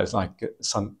 Tusita is like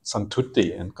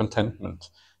santuṭṭhi, and contentment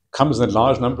comes in a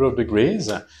large number of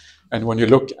degrees. And when you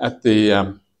look at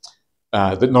the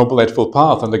Noble Eightfold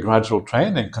Path and the gradual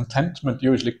training, contentment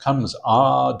usually comes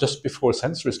just before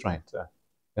sense restraint.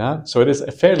 So it is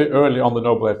fairly early on the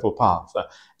Noble Eightfold Path,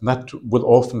 and that will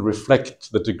often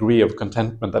reflect the degree of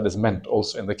contentment that is meant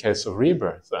also in the case of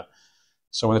rebirth.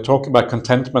 So when they talk about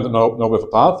contentment in the Noble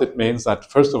Eightfold Path, it means that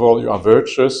first of all you are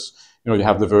virtuous. You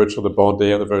have the virtue of the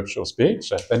body and the virtue of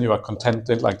speech. Then you are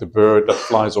contented like the bird that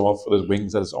flies off with its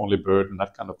wings as its only bird, and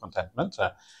that kind of contentment.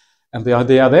 And the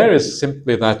idea there is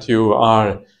simply that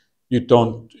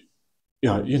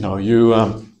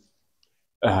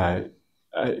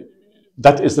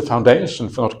that is the foundation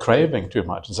for not craving too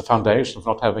much. It's the foundation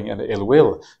for not having any ill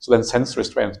will. So then sense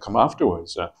restraints come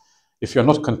afterwards. if you're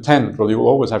not content, well, you will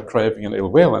always have craving and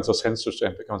ill will, and so sense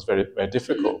restraint becomes very, very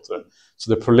difficult. So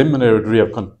the preliminary degree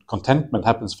of contentment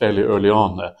happens fairly early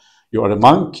on. You are a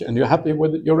monk and you're happy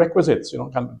with your requisites. You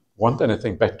don't kind of want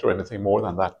anything better or anything more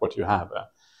than that, what you have.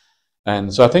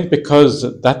 And so I think because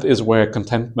that is where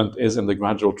contentment is in the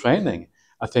gradual training,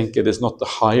 I think it is not the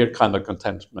higher kind of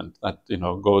contentment that, you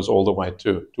know, goes all the way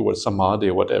towards samadhi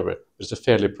or whatever. It's a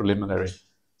fairly preliminary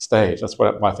stage. That's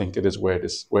why I think it is where it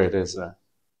is. Is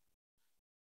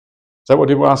that what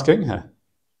you were asking?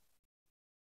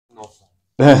 No.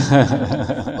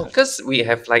 Because we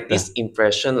have like this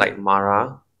impression, like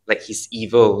Mara, like he's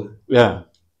evil. Yeah.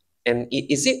 And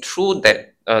is it true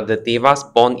that the devas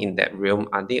born in that realm,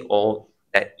 are they all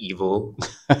that evil?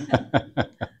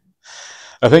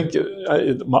 I think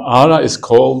Mara is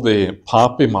called the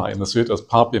Papima in the suttas.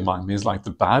 Papima means like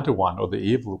the bad one or the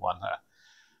evil one.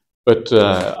 But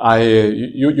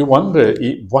you wonder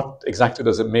what exactly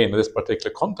does it mean in this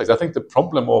particular context. I think the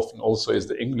problem often also is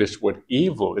the English word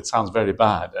evil. It sounds very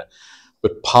bad.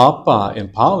 But pāpa in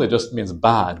Pali just means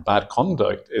bad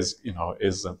conduct is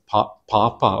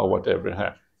pāpa or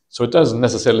whatever. So it doesn't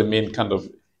necessarily mean kind of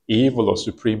evil or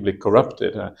supremely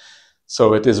corrupted.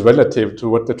 So it is relative to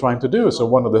what they're trying to do. So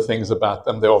one of the things about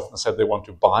them, they often said they want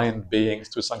to bind beings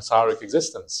to samsaric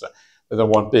existence. They don't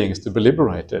want beings to be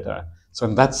liberated. So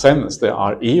in that sense, they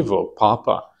are evil,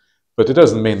 pāpa. But it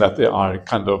doesn't mean that they are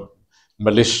kind of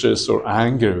malicious or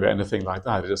angry or anything like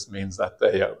that. It just means that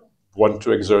they want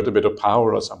to exert a bit of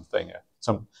power or something.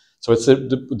 So it's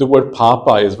the word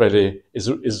pāpa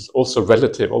is also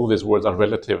relative. All of these words are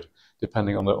relative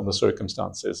depending on the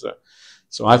circumstances.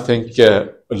 So I think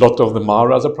a lot of the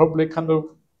maras are probably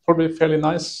fairly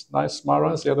nice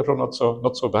maras. Yeah, they're probably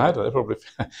not so bad. They're probably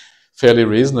fairly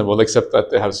reasonable, except that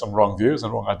they have some wrong views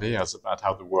and wrong ideas about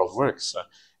how the world works.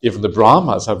 Even the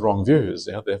Brahmas have wrong views.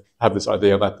 Yeah, they have this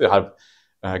idea that they have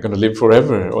going to live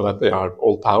forever, or that they are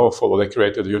all powerful, or they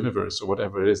created the universe, or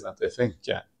whatever it is that they think.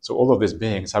 Yeah. So all of these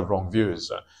beings have wrong views,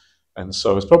 and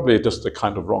so it's probably just a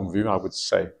kind of wrong view, I would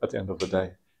say, at the end of the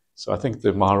day. So I think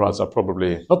the Maharas are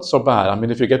probably not so bad. I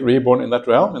mean, if you get reborn in that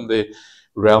realm, in the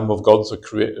realm of gods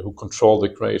who control the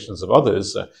creations of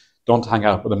others, don't hang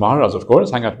out with the Maharas, of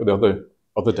course. Hang out with the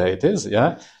other deities,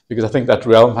 yeah, because I think that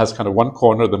realm has kind of one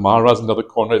corner the Maharas, and the other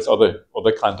corner is other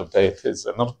kind of deities,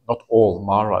 and not all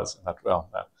Maharas in that realm.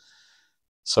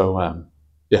 So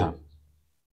yeah,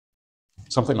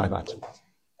 something like that.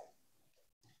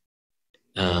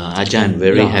 Ajahn,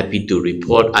 very happy to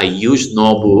report. I used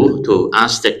Nobu to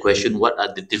ask that question, what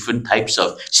are the different types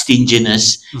of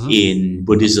stinginess in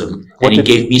Buddhism? And he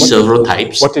gave me several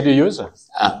types. What did you use?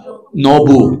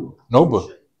 Nobu. Nobu.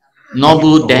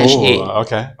 Nobu-A.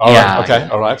 Okay. All right. Okay.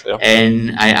 All right. Yep.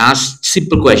 And I asked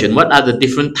simple question, what are the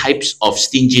different types of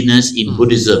stinginess in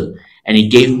Buddhism? And he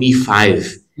gave me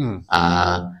 5.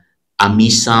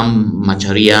 Amisam,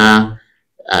 Macharya,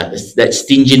 that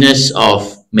stinginess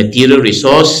of material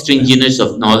resource, stinginess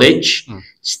of knowledge,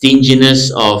 stinginess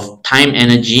of time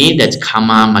energy, that's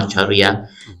Kama Macharya,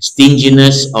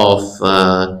 stinginess of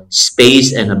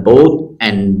space and abode,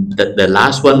 and the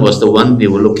last one was the one we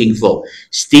were looking for,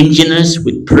 stinginess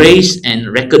with praise and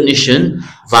recognition,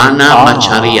 Vana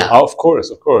Macharya. Of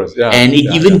course, yeah. And it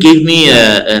even gave me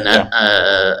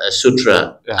a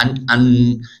sutra,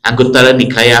 Anguttara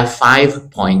Nikaya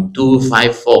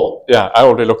 5.254. Yeah, I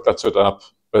already looked that sutta up.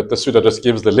 But the sutta just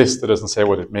gives the list. It doesn't say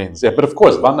what it means. Yeah, but of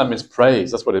course, vana means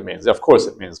praise. That's what it means. Yeah, of course,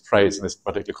 it means praise in this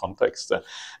particular context.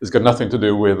 It's got nothing to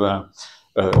do with, the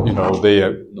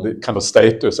kind of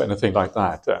status or anything like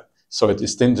that. So it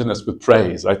is stinginess with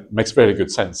praise. It makes very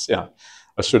good sense. Yeah,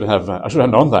 I should have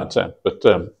known that. But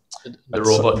the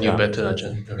robot knew better,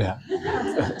 Ajahn. Yeah.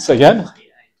 Say again.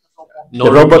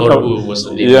 Nobu was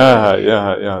the name.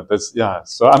 Yeah.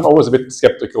 So I'm always a little bit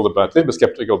skeptical about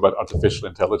artificial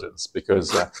intelligence,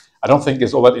 because I don't think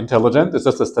it's all that intelligent. It's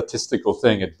just a statistical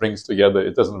thing it brings together.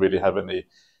 It doesn't really have any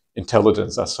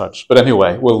intelligence as such. But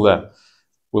anyway, we'll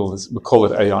call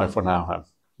it AI for now.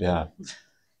 Yeah.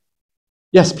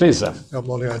 Yes, please. Good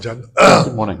morning, Ajahn.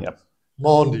 Good morning. Yeah.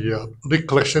 More on the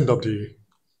recollection of the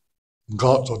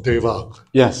gods or deva.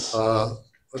 Yes. I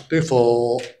think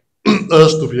for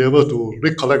us to be able to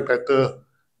recollect better,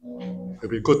 it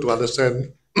would be good to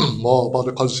understand more about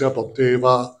the concept of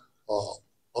deva or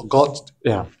gods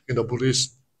in the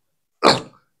Buddhist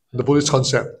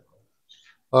concept.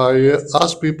 I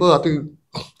ask people, I think,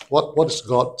 what is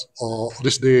God or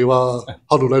this deva?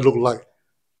 How do they look like?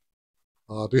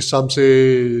 Some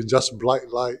say just bright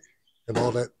light and all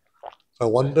that. So I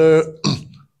wonder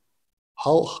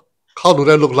how do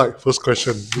they look like? First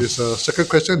question. Second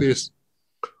question is,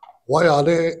 why are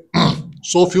there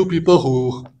so few people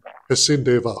who has seen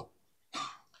Deva.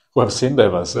 Who have seen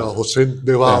Devas. Who seen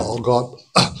Deva or God.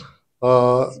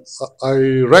 I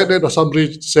read that or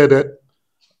somebody said that I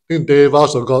think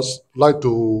Devas or gods like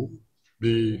to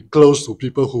be close to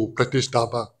people who practice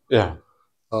Dharma. Yeah.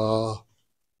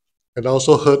 And I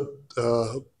also heard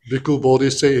Bhikkhu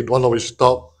Bodhi say in one of his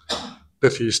talk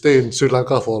that he stayed in Sri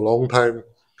Lanka for a long time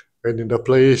and in a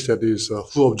place that is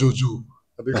full of juju.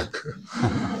 I think.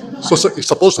 So it's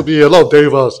supposed to be a lot of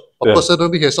Devas, but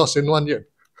personally he has not seen one yet.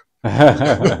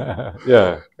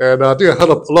 Yeah. And I think I heard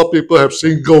a lot of people have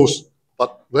seen ghosts,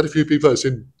 but very few people have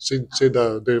seen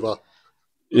the Deva.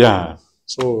 Yeah.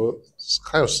 So it's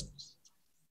kind of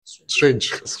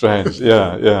strange. Strange,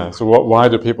 yeah. So why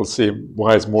do people see,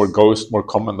 why is more ghosts more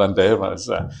common than Devas?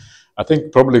 I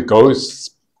think probably ghosts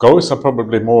are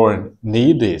probably more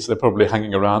needy, so they're probably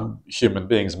hanging around human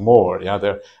beings more. Yeah,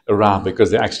 they're around because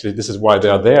they actually, this is why they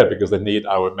are there, because they need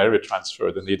our merit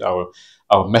transfer, they need our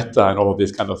metta and all of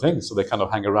these kind of things. So they kind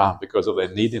of hang around because of their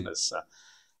neediness.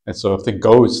 And so I think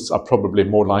ghosts are probably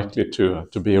more likely to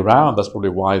be around. That's probably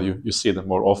why you see them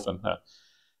more often.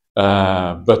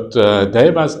 But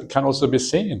Devas can also be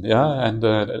seen, yeah. And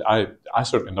I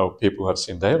certainly know people who have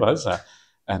seen Devas,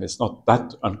 and it's not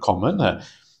that uncommon.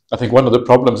 I think one of the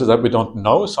problems is that we don't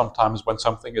know sometimes when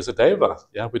something is a Deva.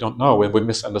 Yeah, we don't know, when we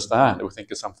misunderstand, we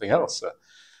think it's something else.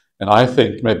 And I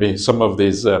think maybe some of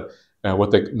these,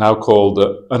 what they now call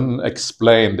the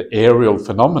unexplained aerial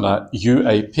phenomena,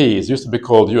 UAPs, used to be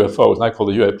called UFOs, now called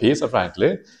the UAPs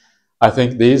apparently. I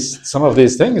think some of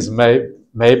these things may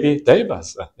be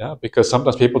Devas, yeah, because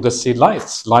sometimes people just see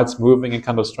lights moving in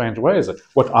kind of strange ways.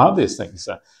 What are these things?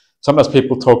 Sometimes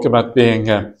people talk about being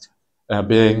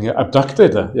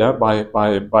abducted, yeah, by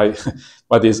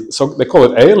these. So they call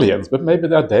it aliens, but maybe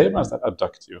they're Devas that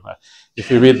abduct you.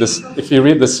 If you read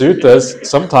the suttas,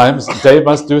 sometimes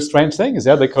Devas do strange things.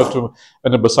 Yeah, they go to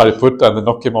Anupassi and they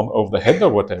knock him over the head or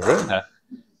whatever.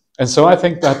 And so I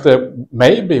think that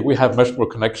maybe we have much more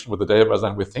connection with the Devas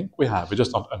than we think we have. We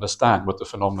just don't understand what the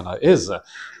phenomena is,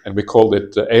 and we call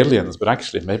it aliens, but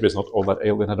actually maybe it's not all that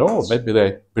alien at all. Maybe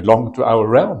they belong to our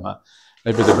realm.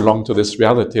 Maybe they belong to this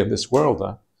reality and this world.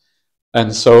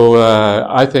 And so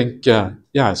I think, so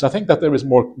I think that there is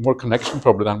more connection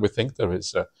probably than we think there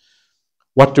is.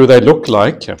 What do they look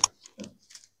like?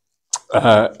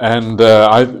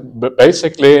 But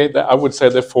basically, I would say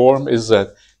the form is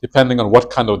depending on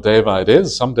what kind of Deva it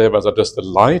is. Some Devas are just the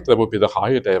light, that would be the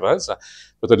higher Devas.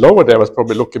 But the lower Devas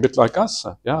probably look a bit like us,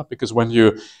 yeah, because when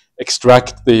you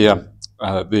extract the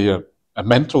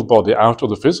mental body out of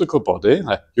the physical body,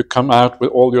 you come out with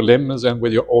all your limbs and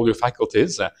with all your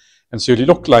faculties. And so you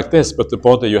look like this, but the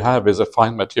body you have is a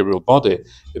fine material body.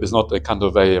 It is not a kind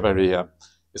of a very,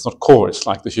 it's not coarse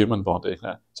like the human body.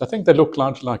 So I think they look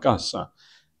largely like us.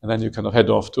 And then you kind of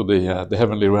head off to the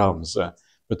heavenly realms.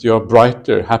 But you're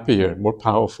brighter, happier, more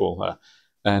powerful.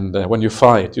 And when you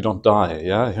fight, you don't die,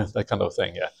 yeah? That kind of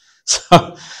thing, yeah.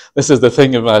 So this is the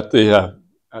thing about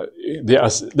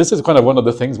this is kind of one of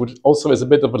the things which also is a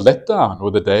bit of a letdown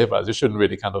with the Devas. You shouldn't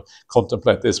really kind of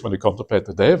contemplate this when you contemplate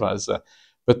the Devas.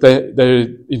 But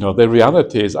their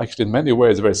reality is actually in many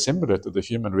ways very similar to the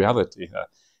human reality.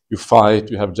 You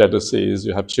fight, you have jealousies,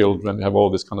 you have children, you have all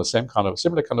this kind of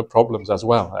similar kind of problems as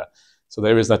well. So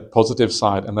there is that positive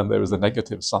side, and then there is the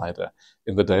negative side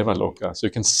in the Deva Loka. So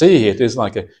you can see it is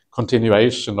like a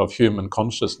continuation of human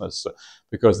consciousness,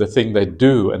 because the thing they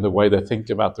do and the way they think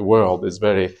about the world is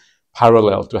very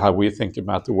parallel to how we think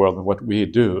about the world and what we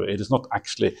do. It is not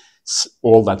actually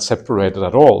all that separated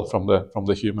at all from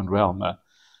the human realm.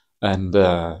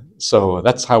 So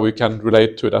that's how we can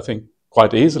relate to it, I think,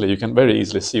 quite easily. You can very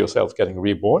easily see yourself getting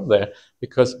reborn there,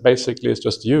 because basically it's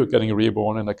just you getting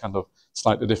reborn in a kind of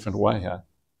slightly different way.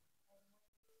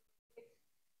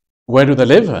 Where do they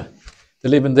live? They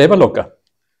live in Devaloka.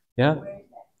 Yeah,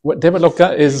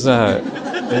 Devaloka is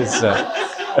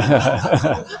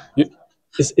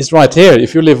it's right here.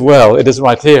 If you live well, it is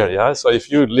right here. Yeah, so if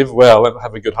you live well and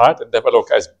have a good heart, then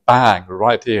Devaloka is bang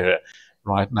right here,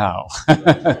 right now.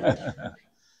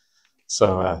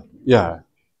 So yeah.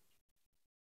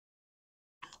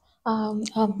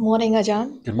 Morning,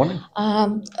 Ajahn. Good morning.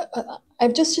 I'm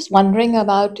just wondering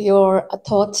about your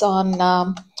thoughts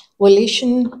on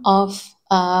volition of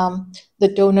the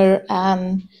donor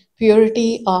and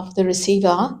purity of the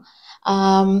receiver.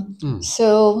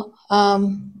 So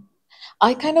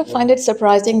I kind of find it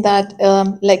surprising that,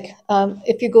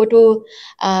 if you go to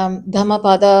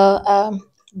Dhammapada,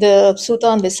 the Sutta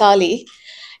on Visali,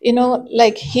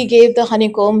 he gave the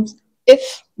honeycombs.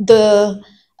 If the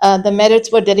the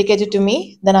merits were dedicated to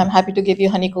me, then I'm happy to give you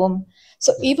honeycomb.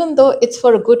 So even though it's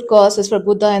for a good cause, it's for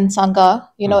Buddha and Sangha,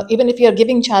 even if you're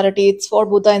giving charity, it's for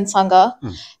Buddha and Sangha.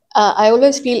 I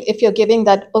always feel if you're giving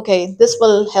that, okay, this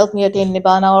will help me attain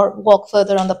Nibbana or walk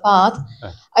further on the path,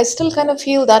 I still kind of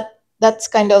feel that that's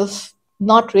kind of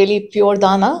not really pure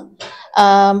dana.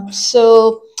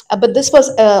 But this was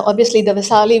obviously the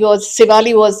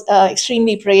Sivali was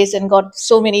extremely praised and got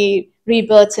so many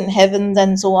rebirths in heavens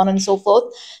and so on and so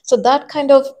forth. So that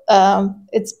kind of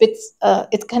it's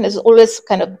always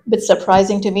kind of a bit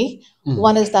surprising to me.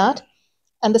 One is that.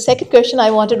 And the second question I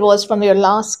wanted was from your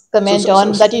last comment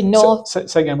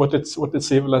Say again, what did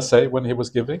Sivala say when he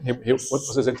was giving? What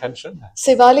was his intention?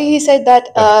 Sivali, he said that,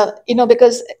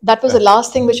 because that was the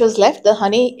last thing which was left. The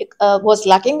honey was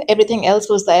lacking. Everything else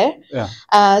was there.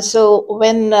 So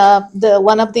when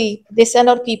they sent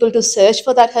out people to search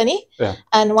for that honey,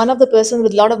 and one of the persons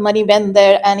with a lot of money went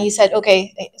there and he said,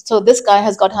 okay, so this guy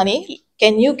has got honey.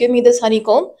 Can you give me this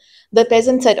honeycomb? The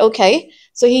peasant said, okay.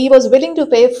 So he was willing to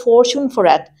pay a fortune for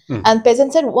it. And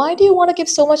peasant said, why do you want to give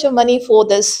so much of money for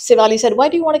this? Sivali said, why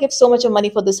do you want to give so much of money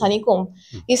for this honeycomb?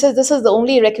 He says, this is the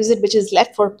only requisite which is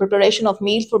left for preparation of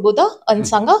meal for Buddha and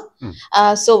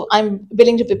Sangha. So I'm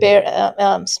willing to prepare,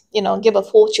 give a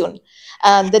fortune.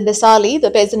 And then Vesali,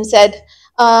 the peasant said,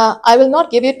 I will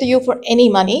not give it to you for any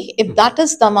money. If that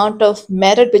is the amount of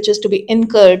merit which is to be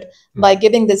incurred by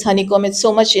giving this honeycomb, it's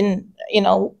so much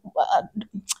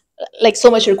so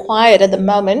much required at the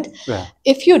moment.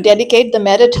 If you dedicate the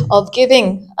merit of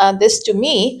giving this to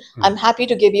me, I'm happy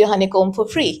to give you honeycomb for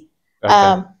free.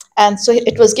 And so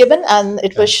it was given, and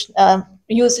it was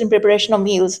used in preparation of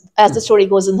meals, as the story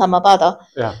goes in Dhammapada.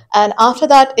 And after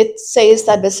that, it says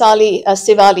that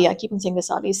Sivali, I keep on saying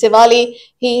Sivali,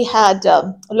 he had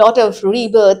a lot of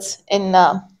rebirths in...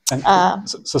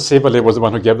 so Sivali was the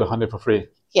one who gave the honey for free?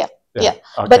 Yeah. Okay.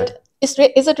 But is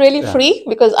it really free?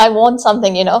 Because I want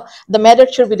something, the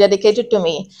merit should be dedicated to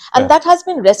me. And that has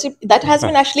been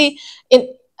actually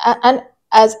and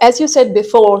as you said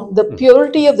before, the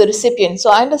purity of the recipient. So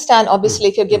I understand, obviously,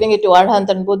 if you're giving it to Arhat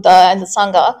and Buddha and the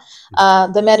Sangha,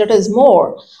 the merit is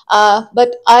more.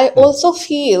 But I also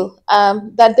feel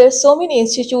that there's so many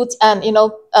institutes and,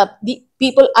 the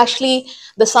people actually,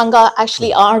 the Sangha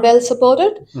actually are well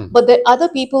supported, but there are other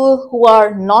people who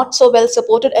are not so well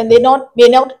supported, and may not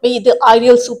be the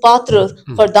ideal supatra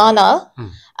for dana.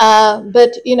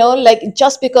 But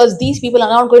just because these people are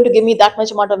not going to give me that much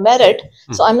amount of merit,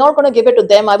 so I'm not going to give it to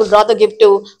them. I would rather give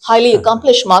to highly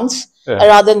accomplished monks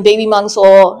rather than baby monks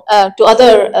or to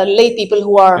other lay people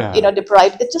who are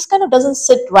deprived. It just kind of doesn't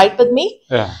sit right with me.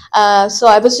 So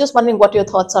I was just wondering what your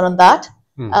thoughts are on that.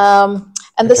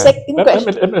 And the second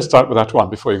question. Let me start with that one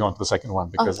before you go on to the second one,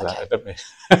 because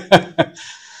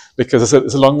because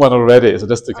it's a long one already. So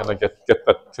just to kind of get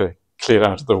that clear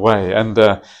out of the way. And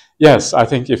yes, I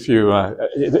think if you,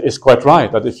 it's quite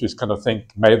right that if you kind of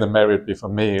think, may the merit be for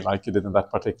me, like you did in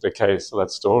that particular case, or that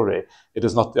story, it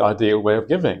is not the ideal way of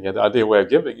giving. The ideal way of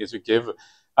giving is you give,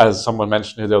 as someone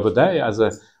mentioned here the other day, as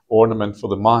an ornament for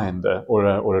the mind, or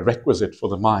a requisite for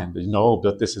the mind. You know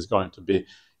that this is going to be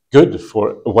good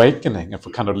for awakening and for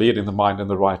kind of leading the mind in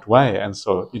the right way. And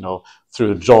so,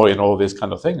 through joy and all these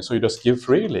kind of things. So you just give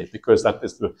freely, because that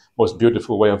is the most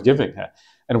beautiful way of giving.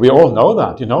 And we all know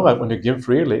that. You know that when you give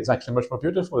freely, it's actually much more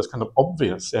beautiful. It's kind of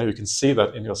obvious. You can see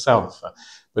that in yourself.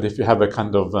 But if you have a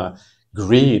kind of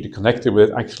greed connected with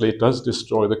it, actually it does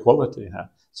destroy the quality.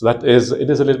 So it is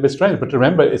a little bit strange. But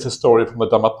remember, it's a story from the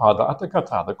Dhammapada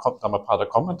Atthakatha, the Dhammapada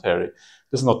commentary.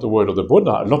 This is not the word of the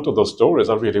Buddha. A lot of those stories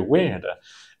are really weird.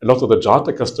 A lot of the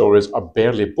Jataka stories are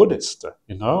barely Buddhist,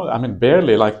 I mean,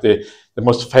 barely. Like the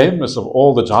most famous of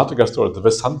all the Jataka stories, the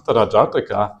Vesantara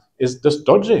Jataka, is just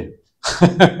dodgy.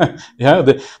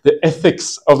 The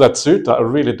ethics of that sutta are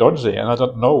really dodgy, and I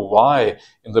don't know why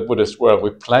in the Buddhist world we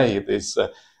play these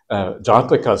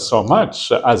Jatakas so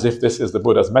much as if this is the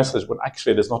Buddha's message, when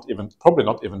actually it is probably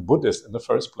not even Buddhist in the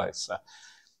first place.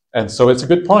 And so it's a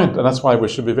good point, and that's why we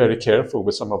should be very careful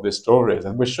with some of these stories,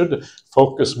 and we should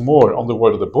focus more on the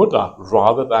word of the Buddha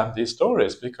rather than these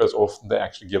stories, because often they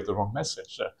actually give the wrong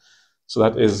message. So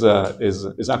that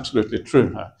is absolutely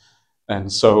true.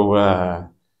 And so,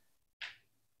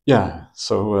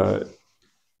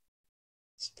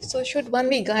 So should one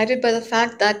be guided by the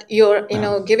fact that you're,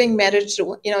 giving merit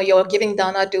to, you're giving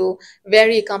dana to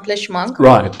very accomplished monk,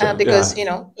 right? Because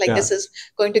this is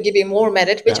going to give you more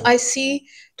merit, which I see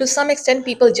to some extent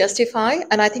people justify,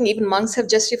 and I think even monks have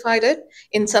justified it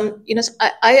in some.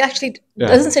 I actually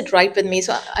doesn't sit right with me.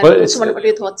 So I also wonder what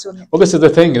your thoughts on it. Well, this is the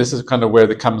thing. This is kind of where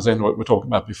it comes in what we were talking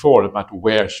about before, about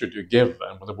where should you give,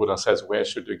 and when the Buddha says where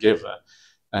should you give.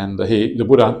 And the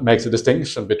Buddha makes a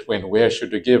distinction between where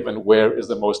should you give and where is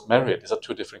the most merit. These are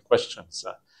two different questions.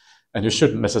 And you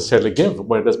shouldn't necessarily give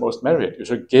where there's most merit. You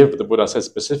should give, the Buddha says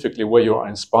specifically, where you are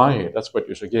inspired. That's what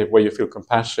you should give, where you feel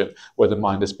compassion, where the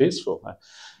mind is peaceful.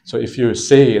 So if you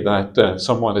see that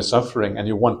someone is suffering and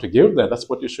you want to give them, that's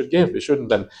what you should give. You shouldn't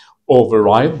then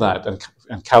override that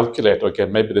and calculate, okay,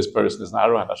 maybe this person is an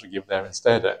arahant, I should give there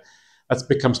instead. That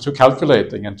becomes too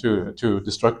calculating and too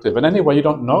destructive. And anyway, you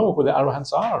don't know who the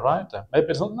arahants are, right? Maybe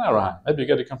it's not an arahant. Maybe you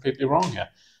get it completely wrong here.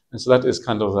 And so that is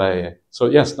kind of so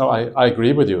yes, no, I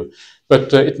agree with you.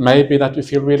 But it may be that you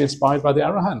feel really inspired by the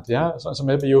arahant, yeah? So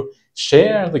maybe you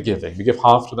share the giving. You give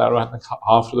half to the arahant and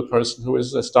half to the person who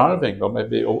is starving, or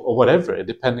maybe, or whatever,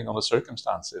 depending on the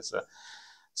circumstances.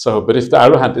 But if the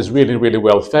arahant is really, really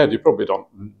well fed, you probably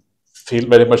don't feel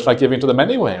very much like giving to them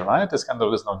anyway, right? There's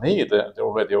no need. They're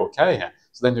already okay.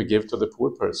 So then you give to the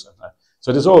poor person.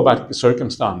 So it is all about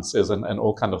circumstances and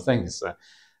all kind of things.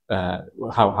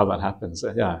 How that happens,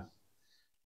 yeah.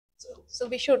 So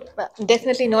we should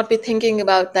definitely not be thinking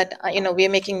about that, we are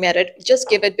making merit. Just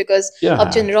give it because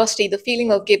of generosity, the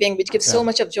feeling of giving, which gives so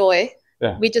much of joy.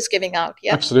 Yeah. We're just giving out,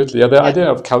 yeah. Absolutely, yeah. The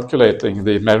idea of calculating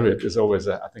the merit is always,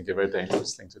 I think, a very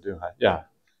dangerous thing to do. Yeah,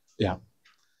 yeah.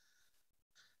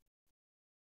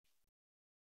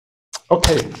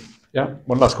 Okay, yeah,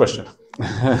 one last question.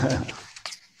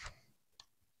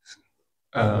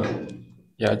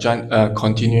 Yeah, John,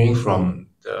 continuing from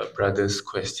the brother's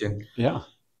question. Yeah.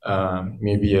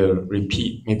 Maybe a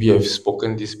repeat. Maybe I've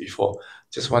spoken this before.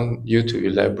 Just want you to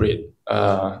elaborate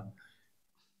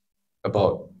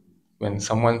about when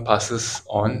someone passes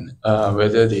on,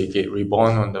 whether they get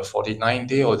reborn on the 49th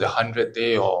day or the 100th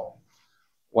day, or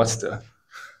what's the...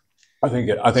 I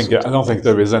don't think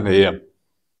there is any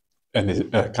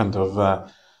kind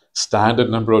of standard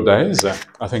number of days.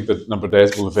 I think the number of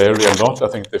days will vary a lot. I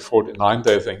think the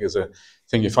 49-day thing is a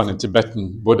thing you find in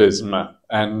Tibetan Buddhism,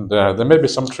 and there may be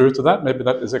some truth to that. Maybe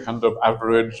that is a kind of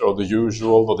average or the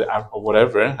usual or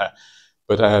whatever.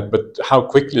 But how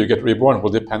quickly you get reborn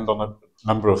will depend on a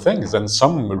number of things. And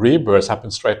some rebirths happen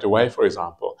straight away. For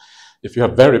example, if you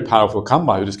have very powerful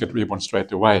karma, you just get reborn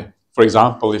straight away. For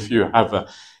example, if you have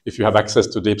access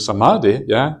to deep samadhi,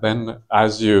 then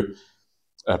as you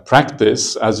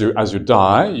practice, as you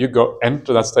die, you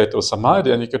enter that state of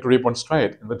samadhi, and you get reborn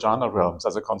straight in the jhana realms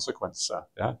as a consequence.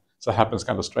 So it happens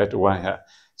kind of straight away.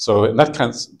 So in that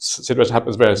kind of situation,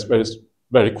 happens very, very,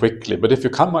 very quickly. But if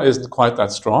your karma isn't quite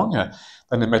that strong,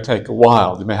 then it may take a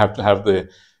while. You may have to have the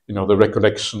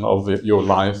recollection of your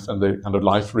life and the kind of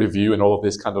life review and all of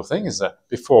these kind of things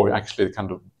before you actually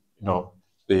kind of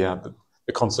the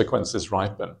consequences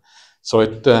ripen. So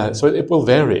it will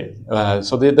vary.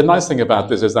 So the nice thing about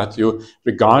this is that you,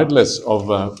 regardless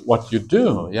of what you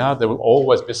do, there will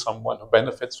always be someone who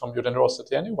benefits from your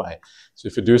generosity anyway. So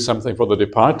if you do something for the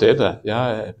departed,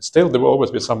 still there will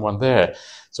always be someone there.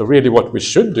 So really what we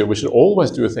should do, we should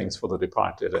always do things for the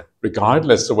departed,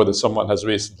 regardless of whether someone has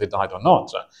recently died or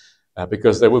not,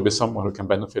 because there will be someone who can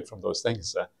benefit from those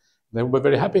things. They will be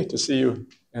very happy to see you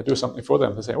do something for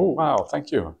them. They say, "Oh, wow, thank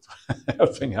you for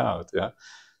helping out."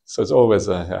 So it's always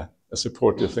a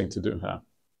supportive thing to do.